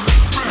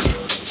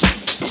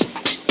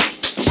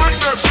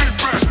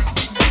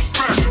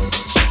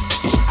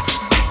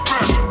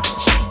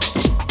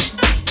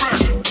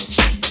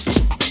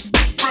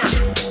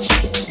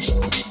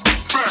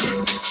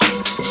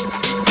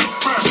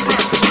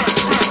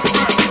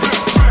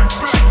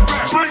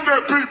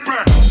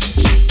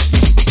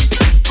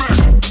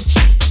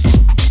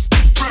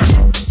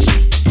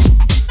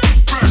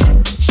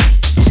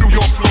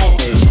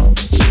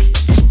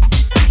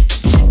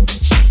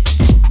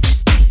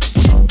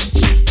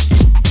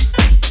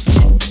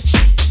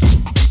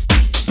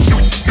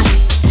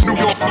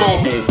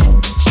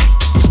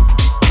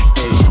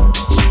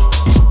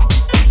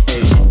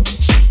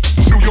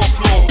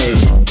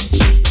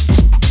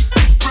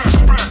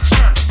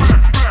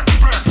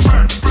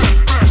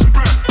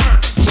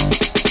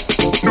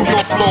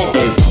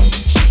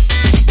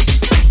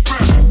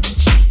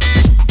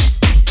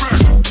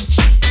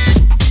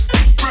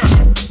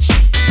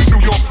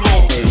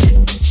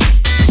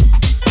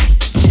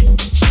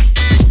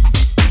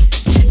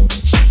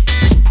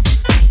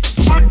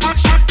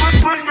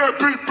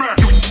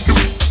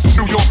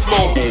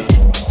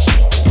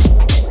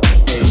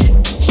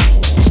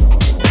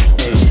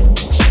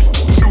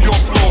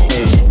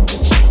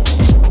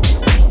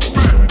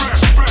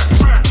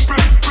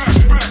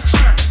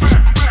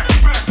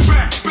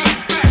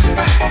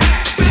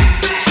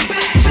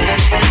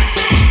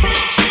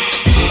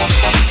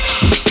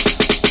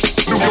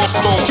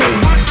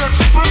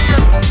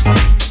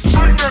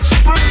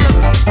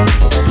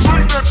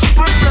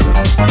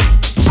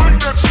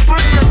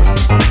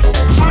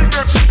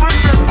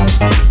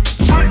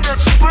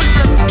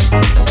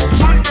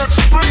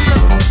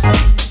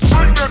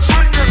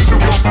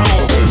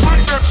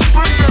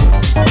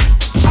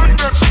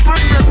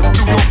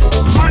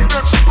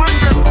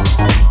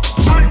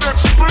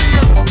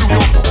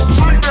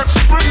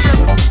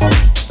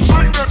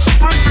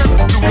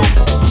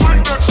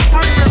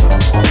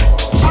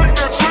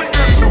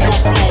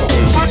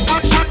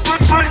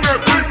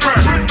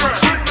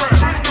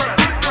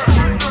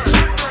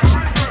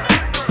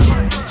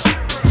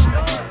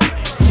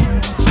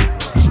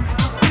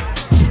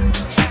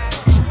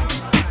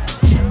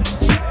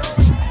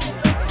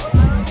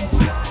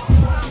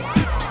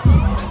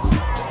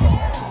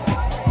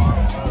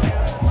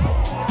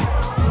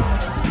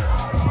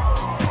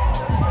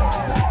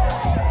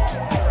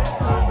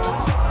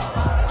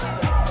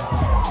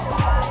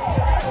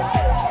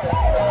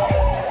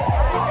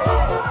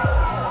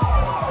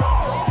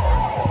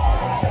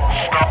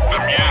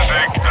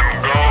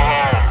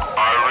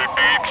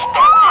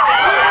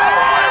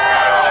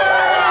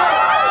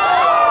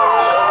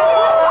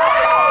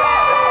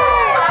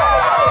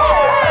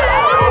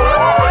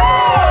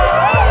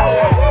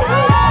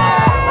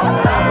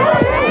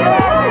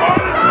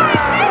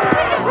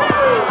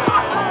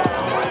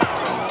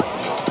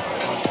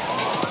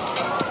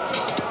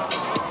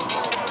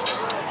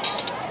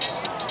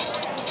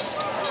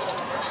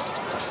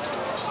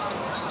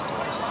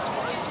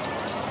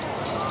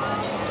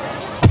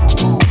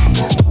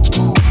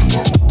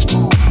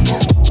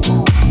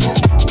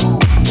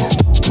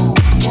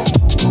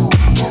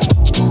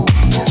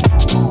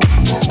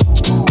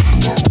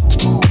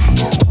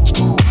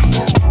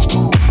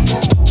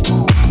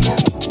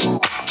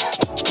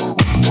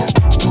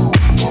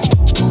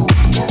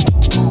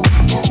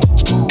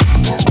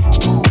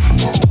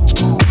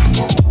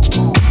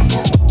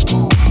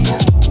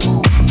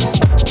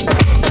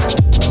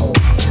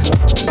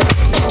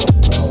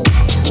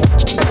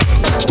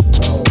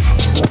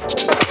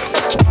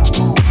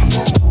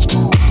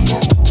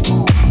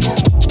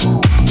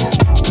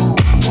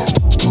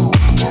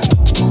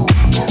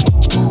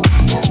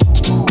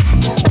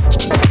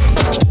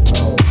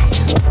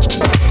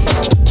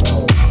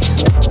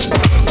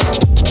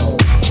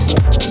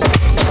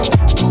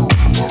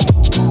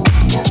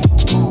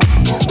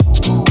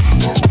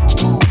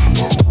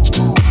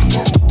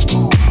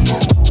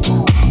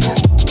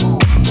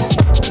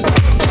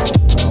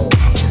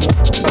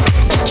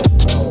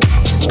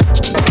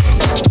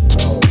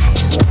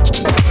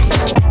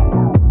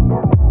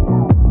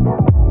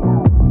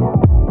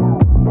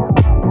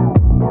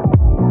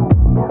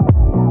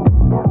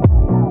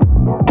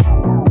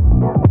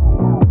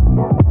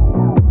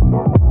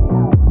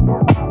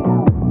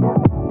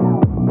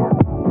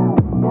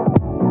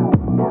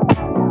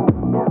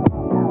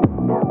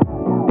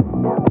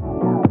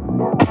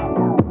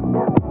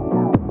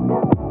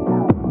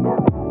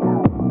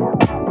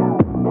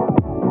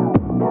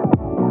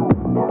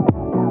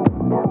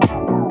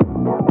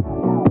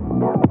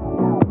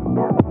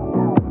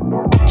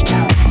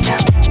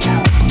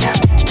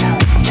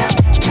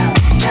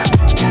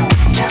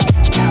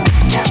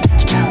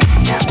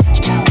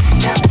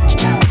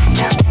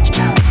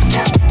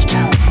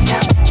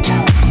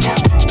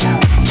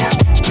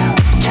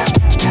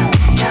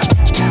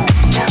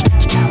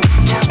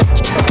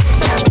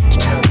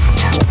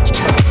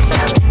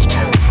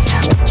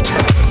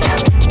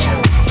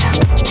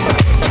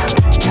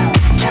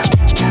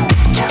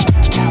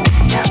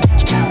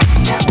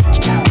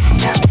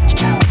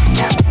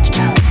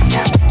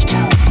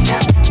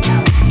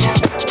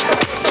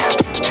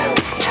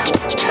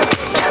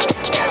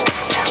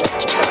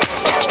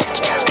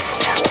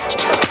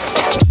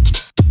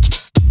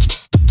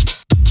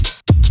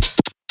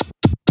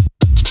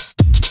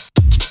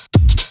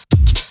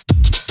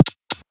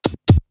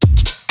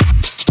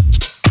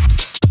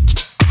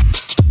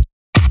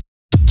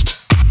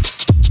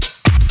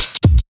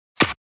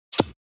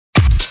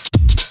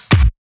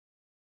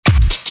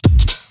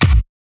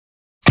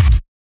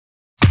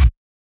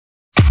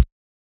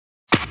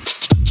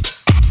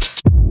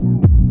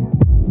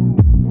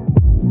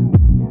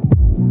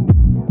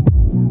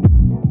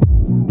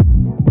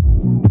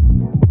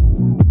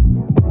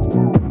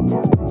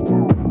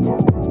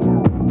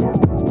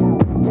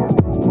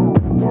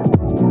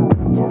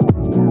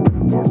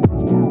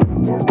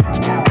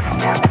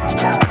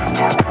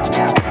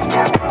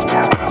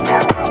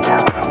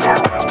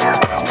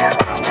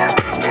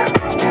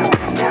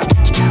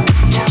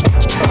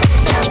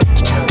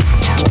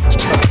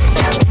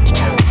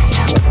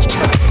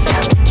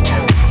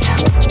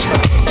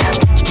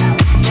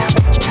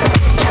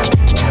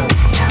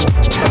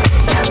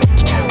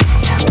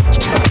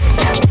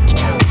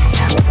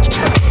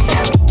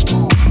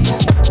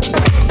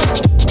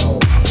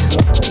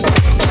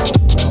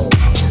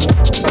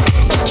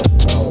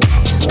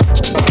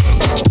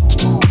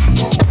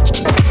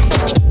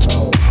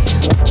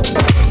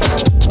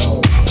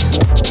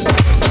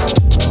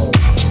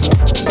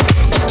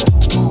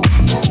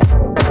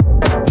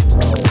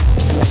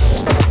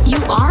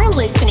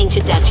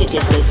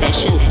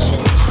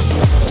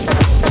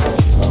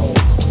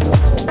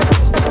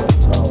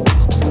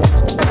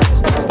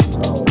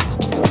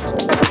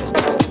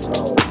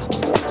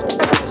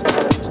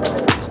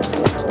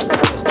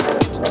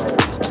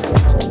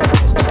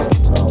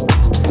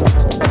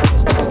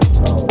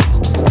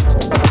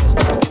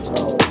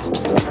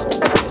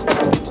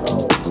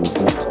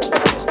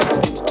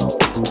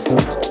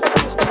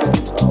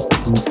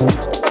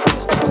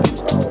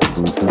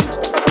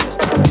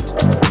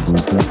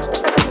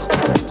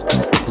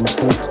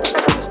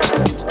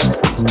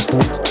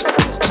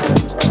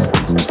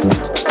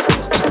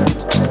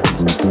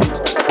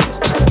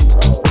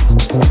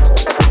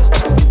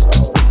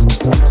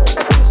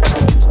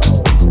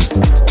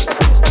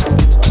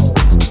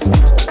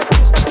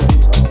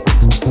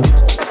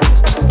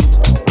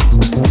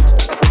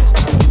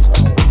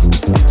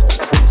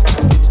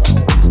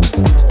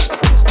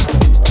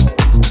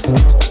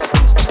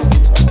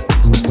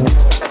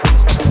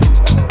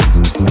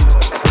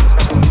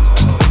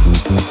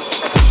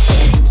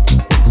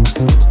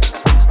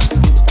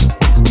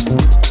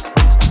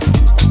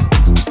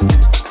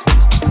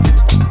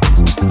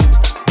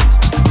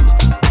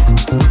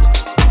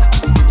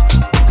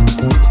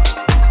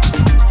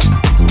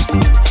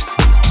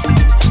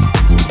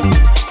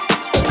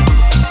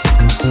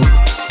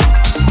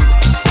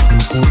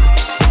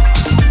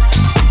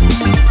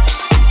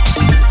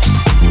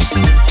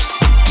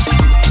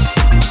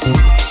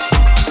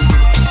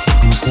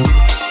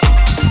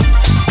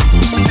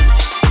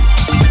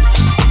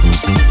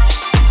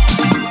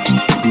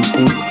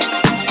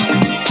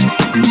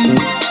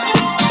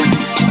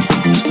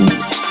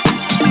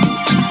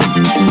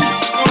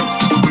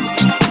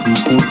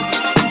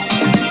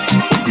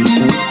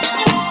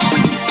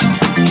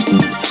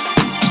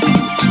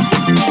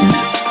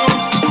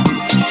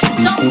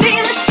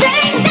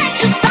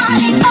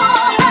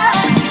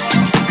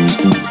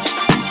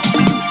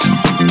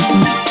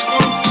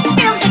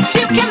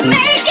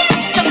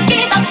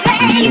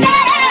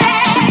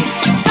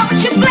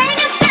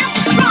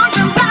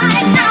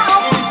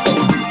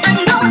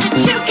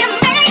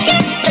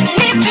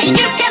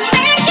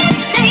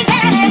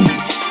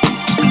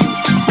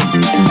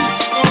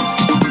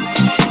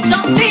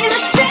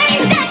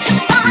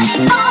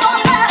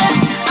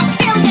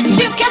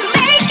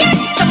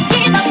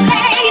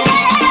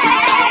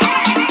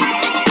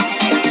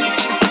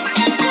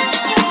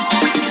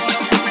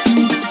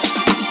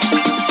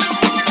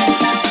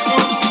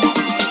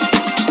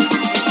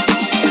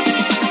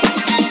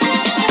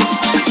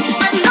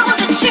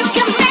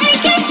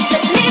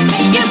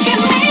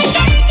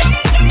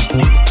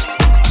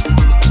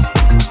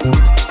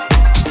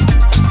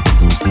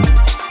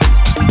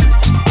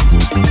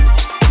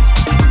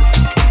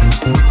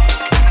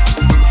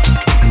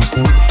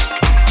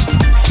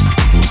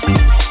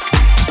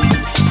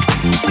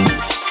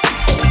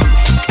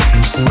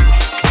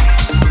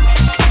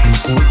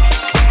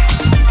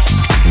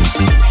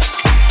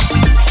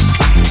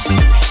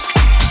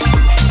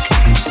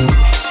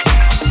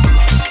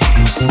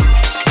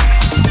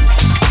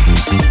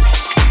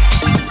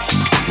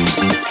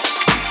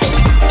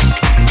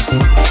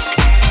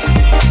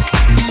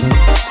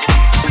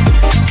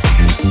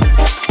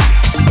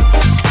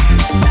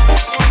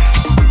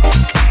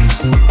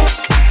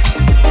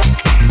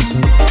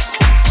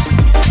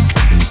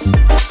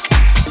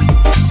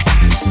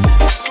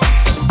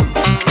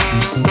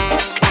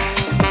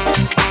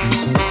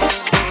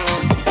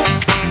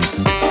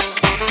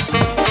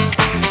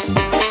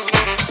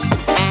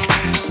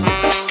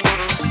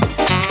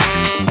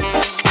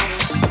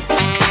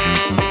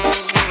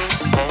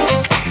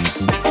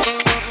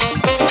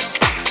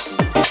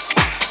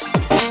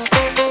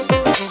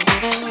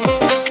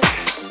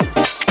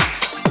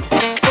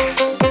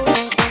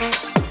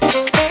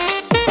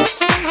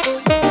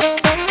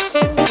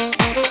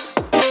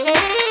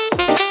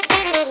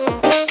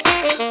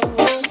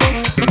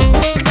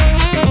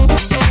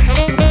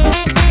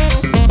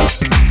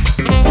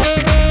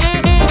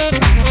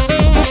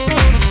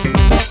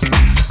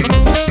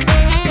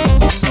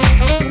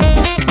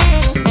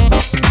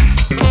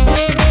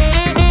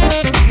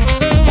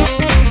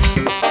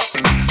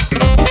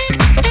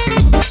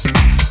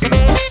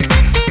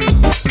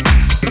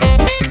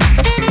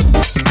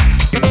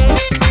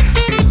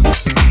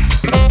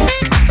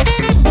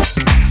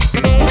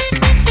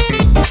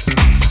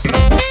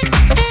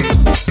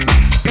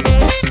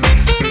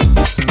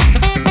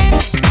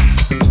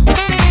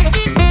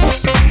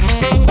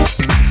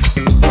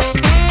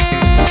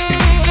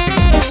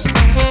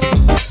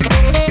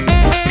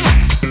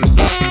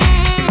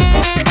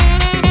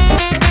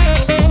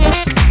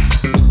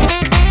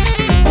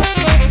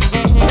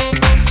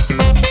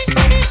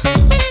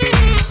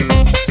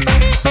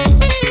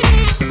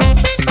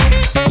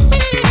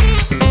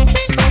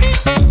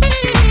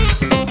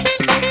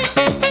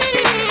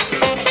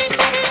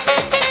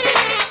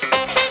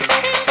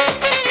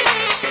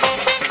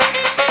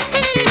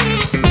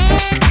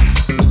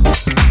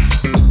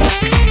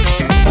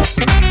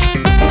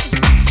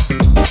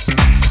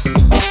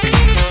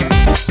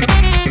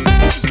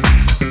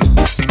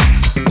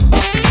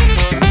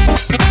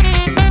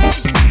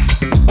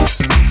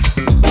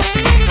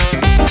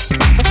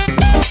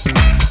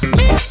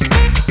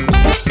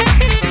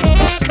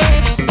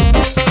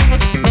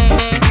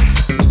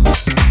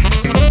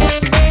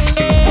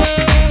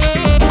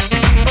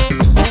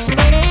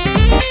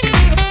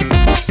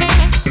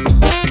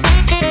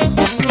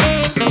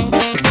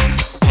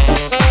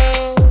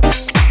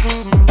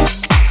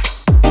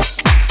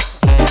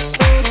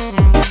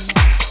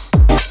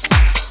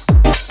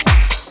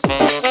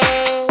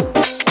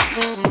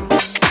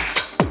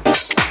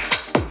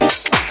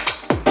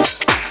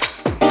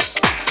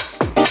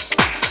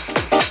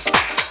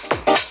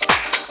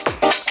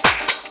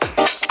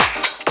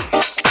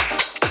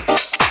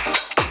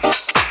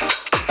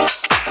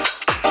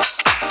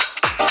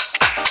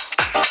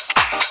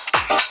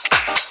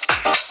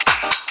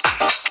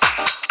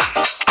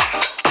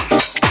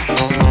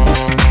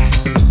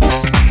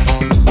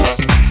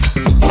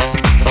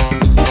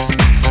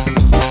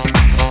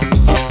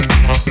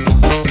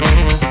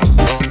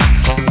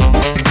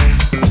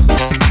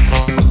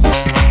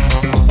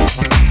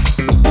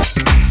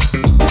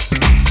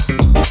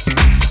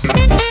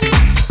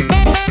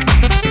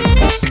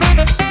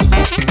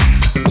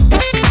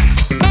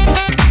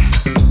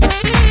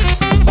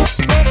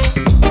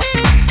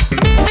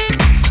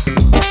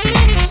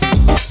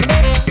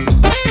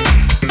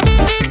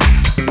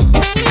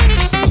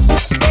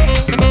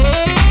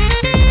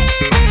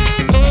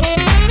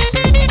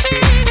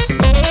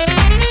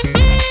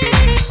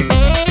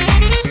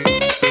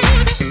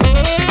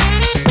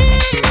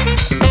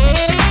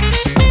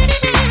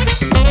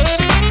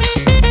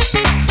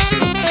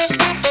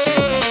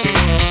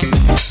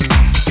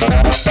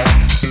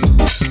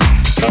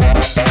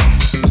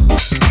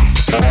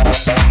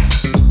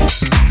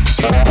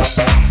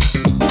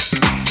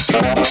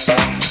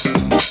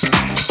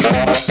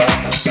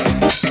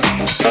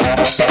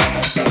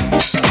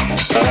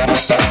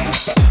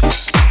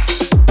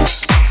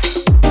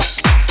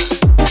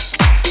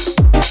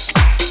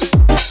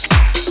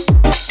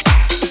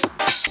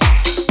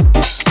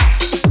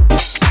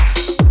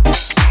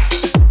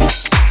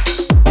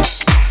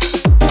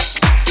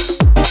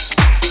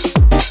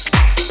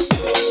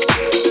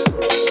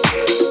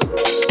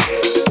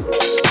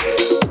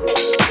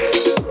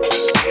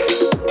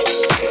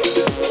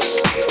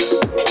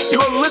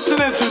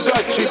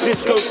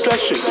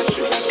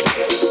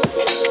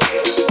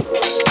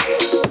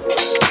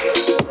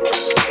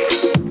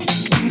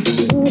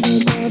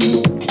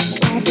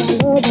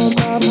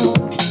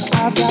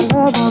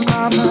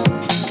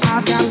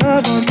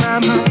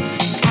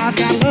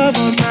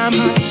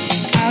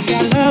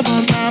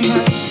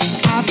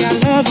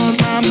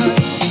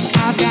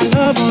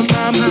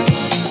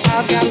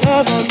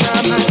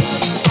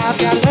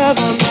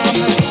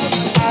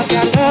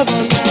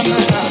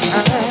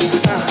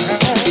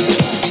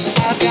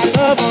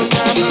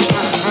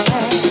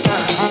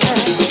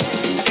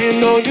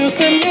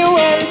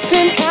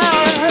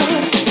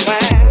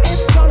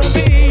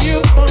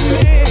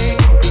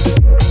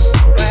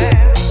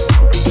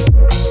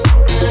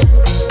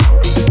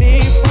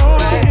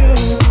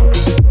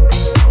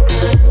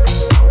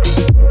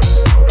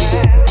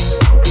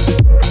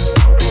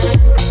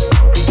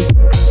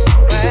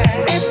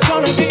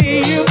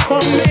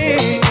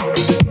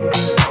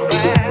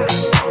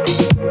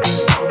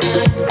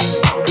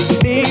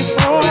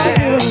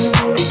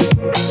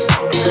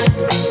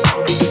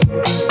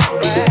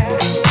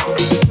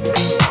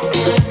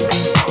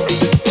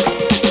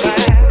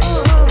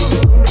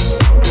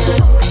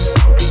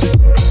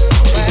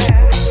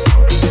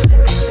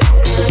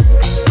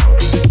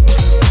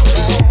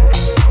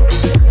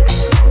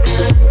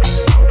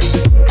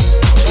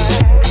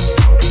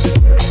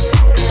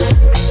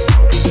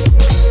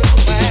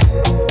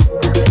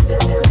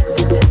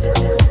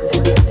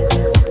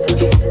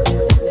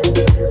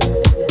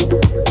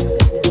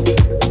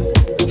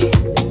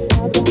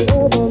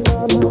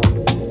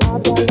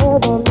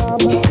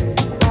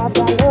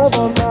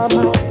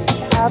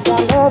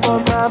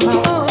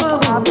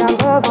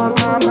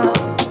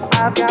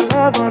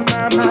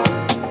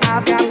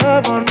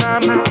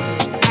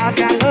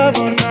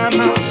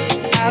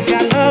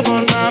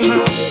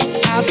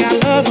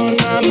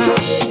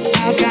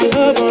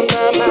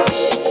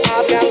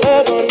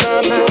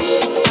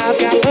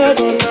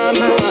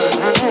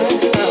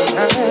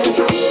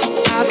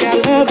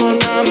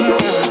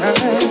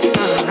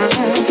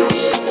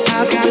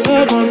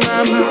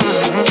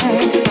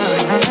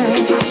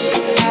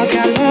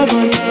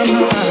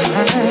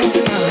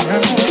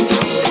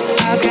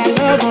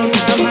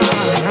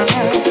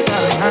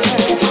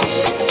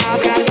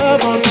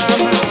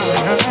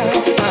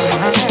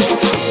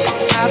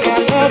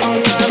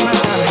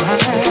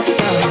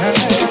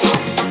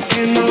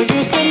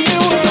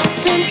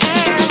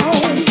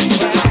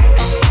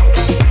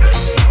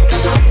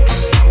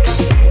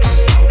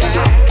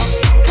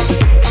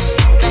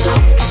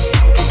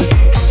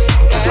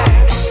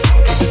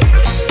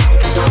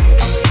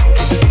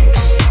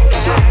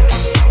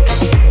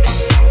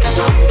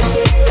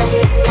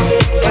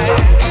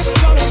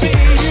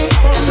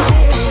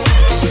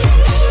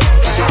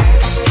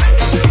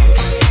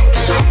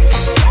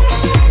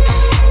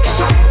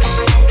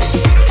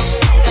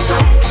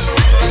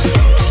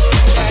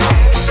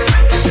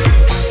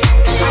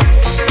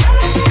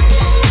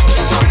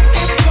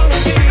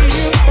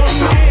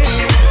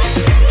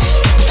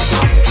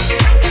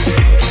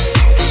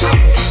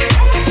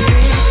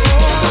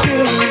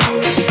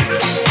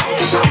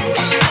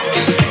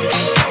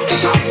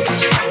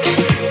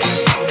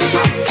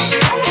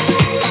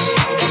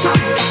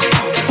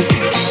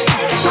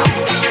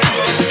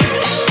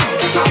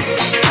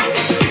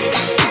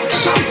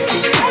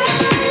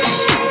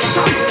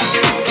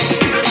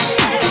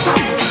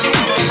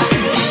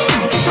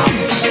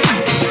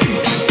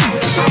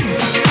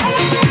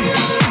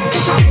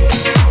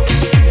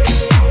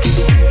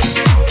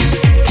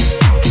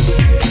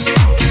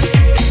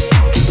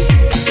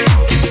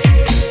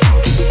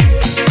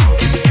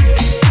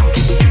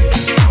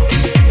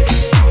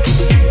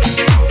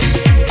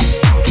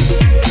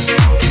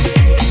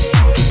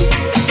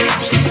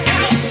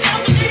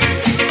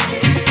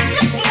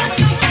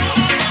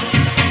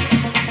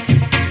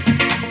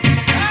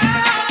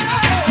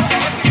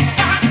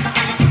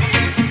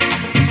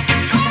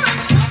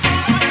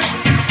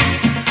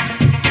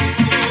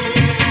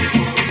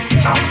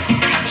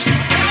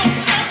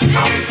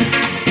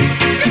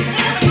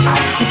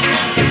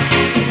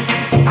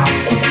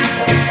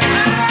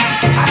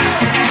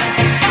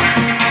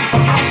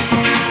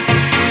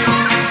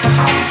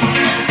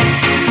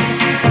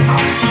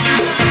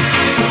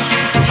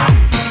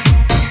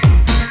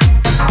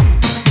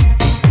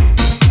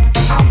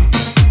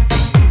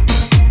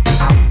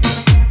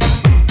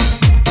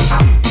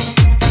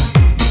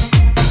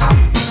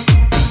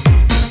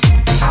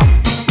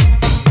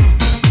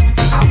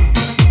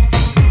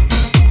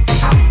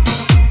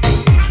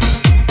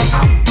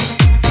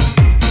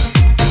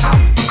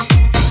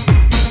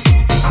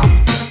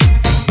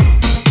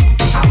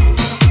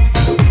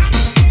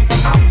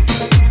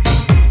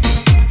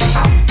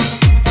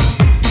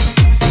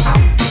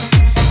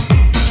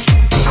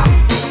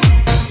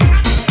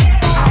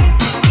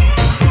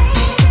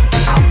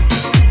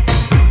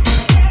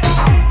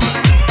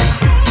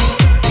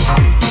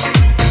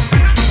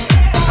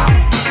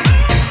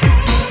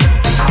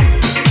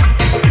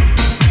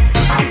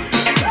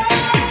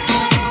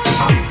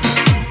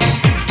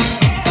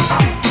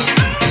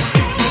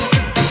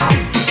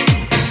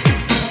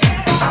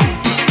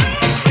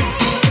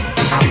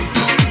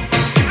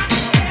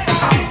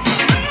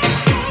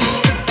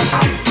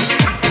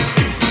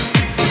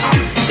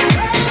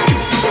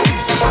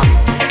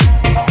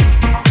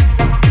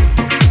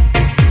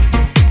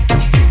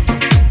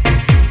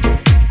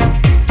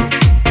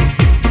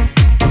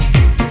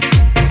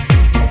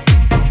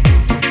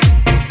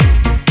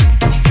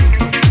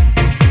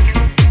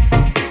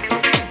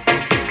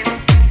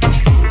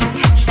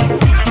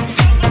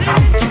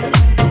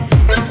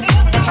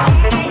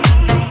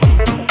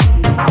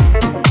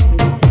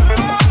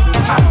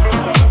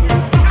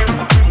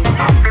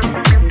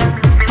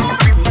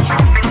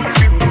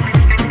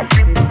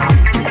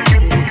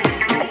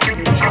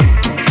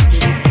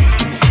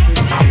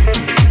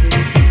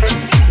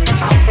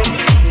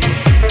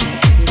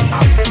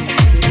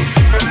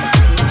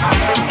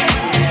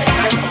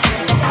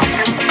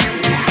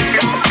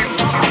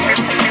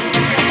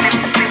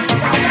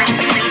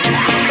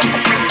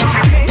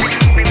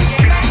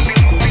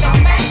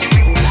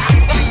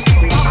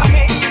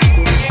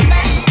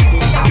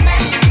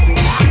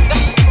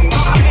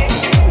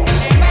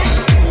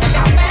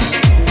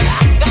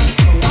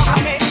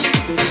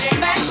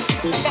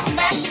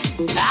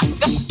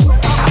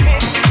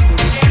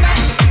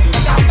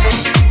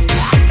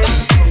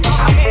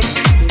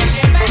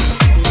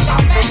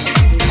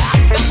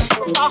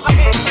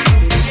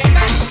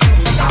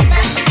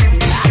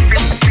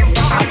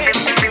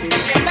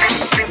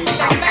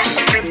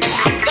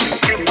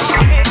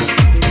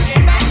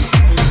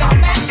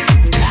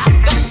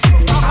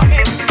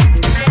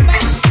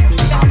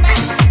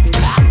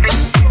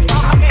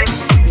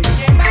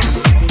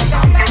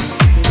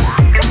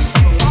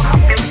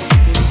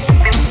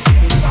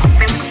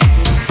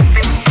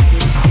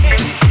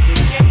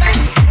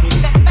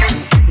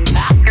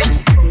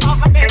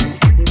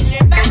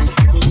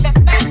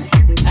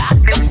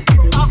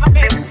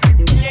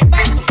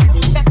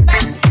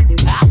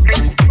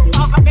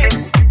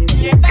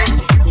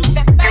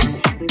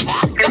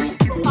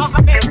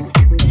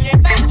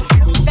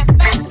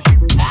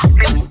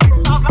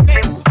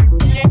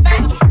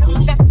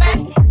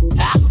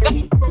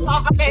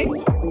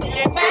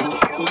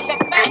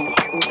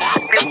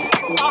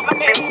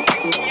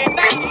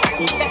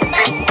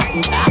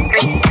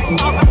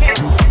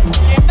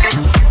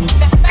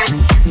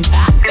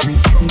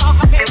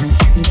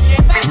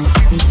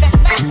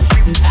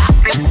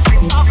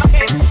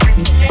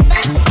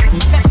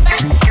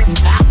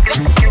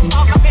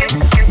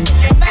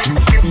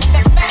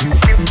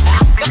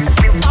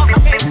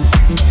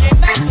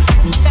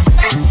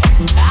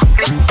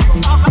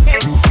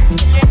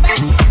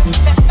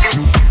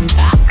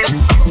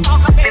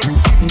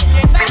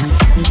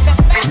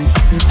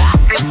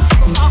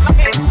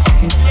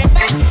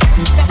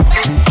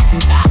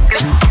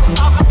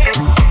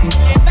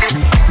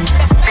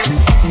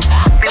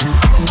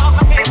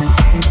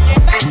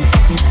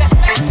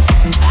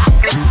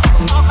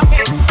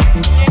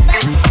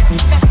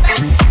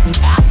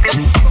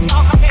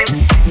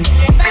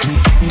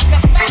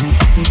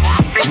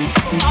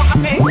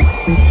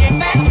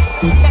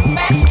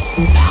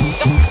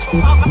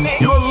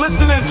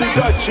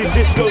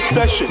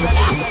 Sessions.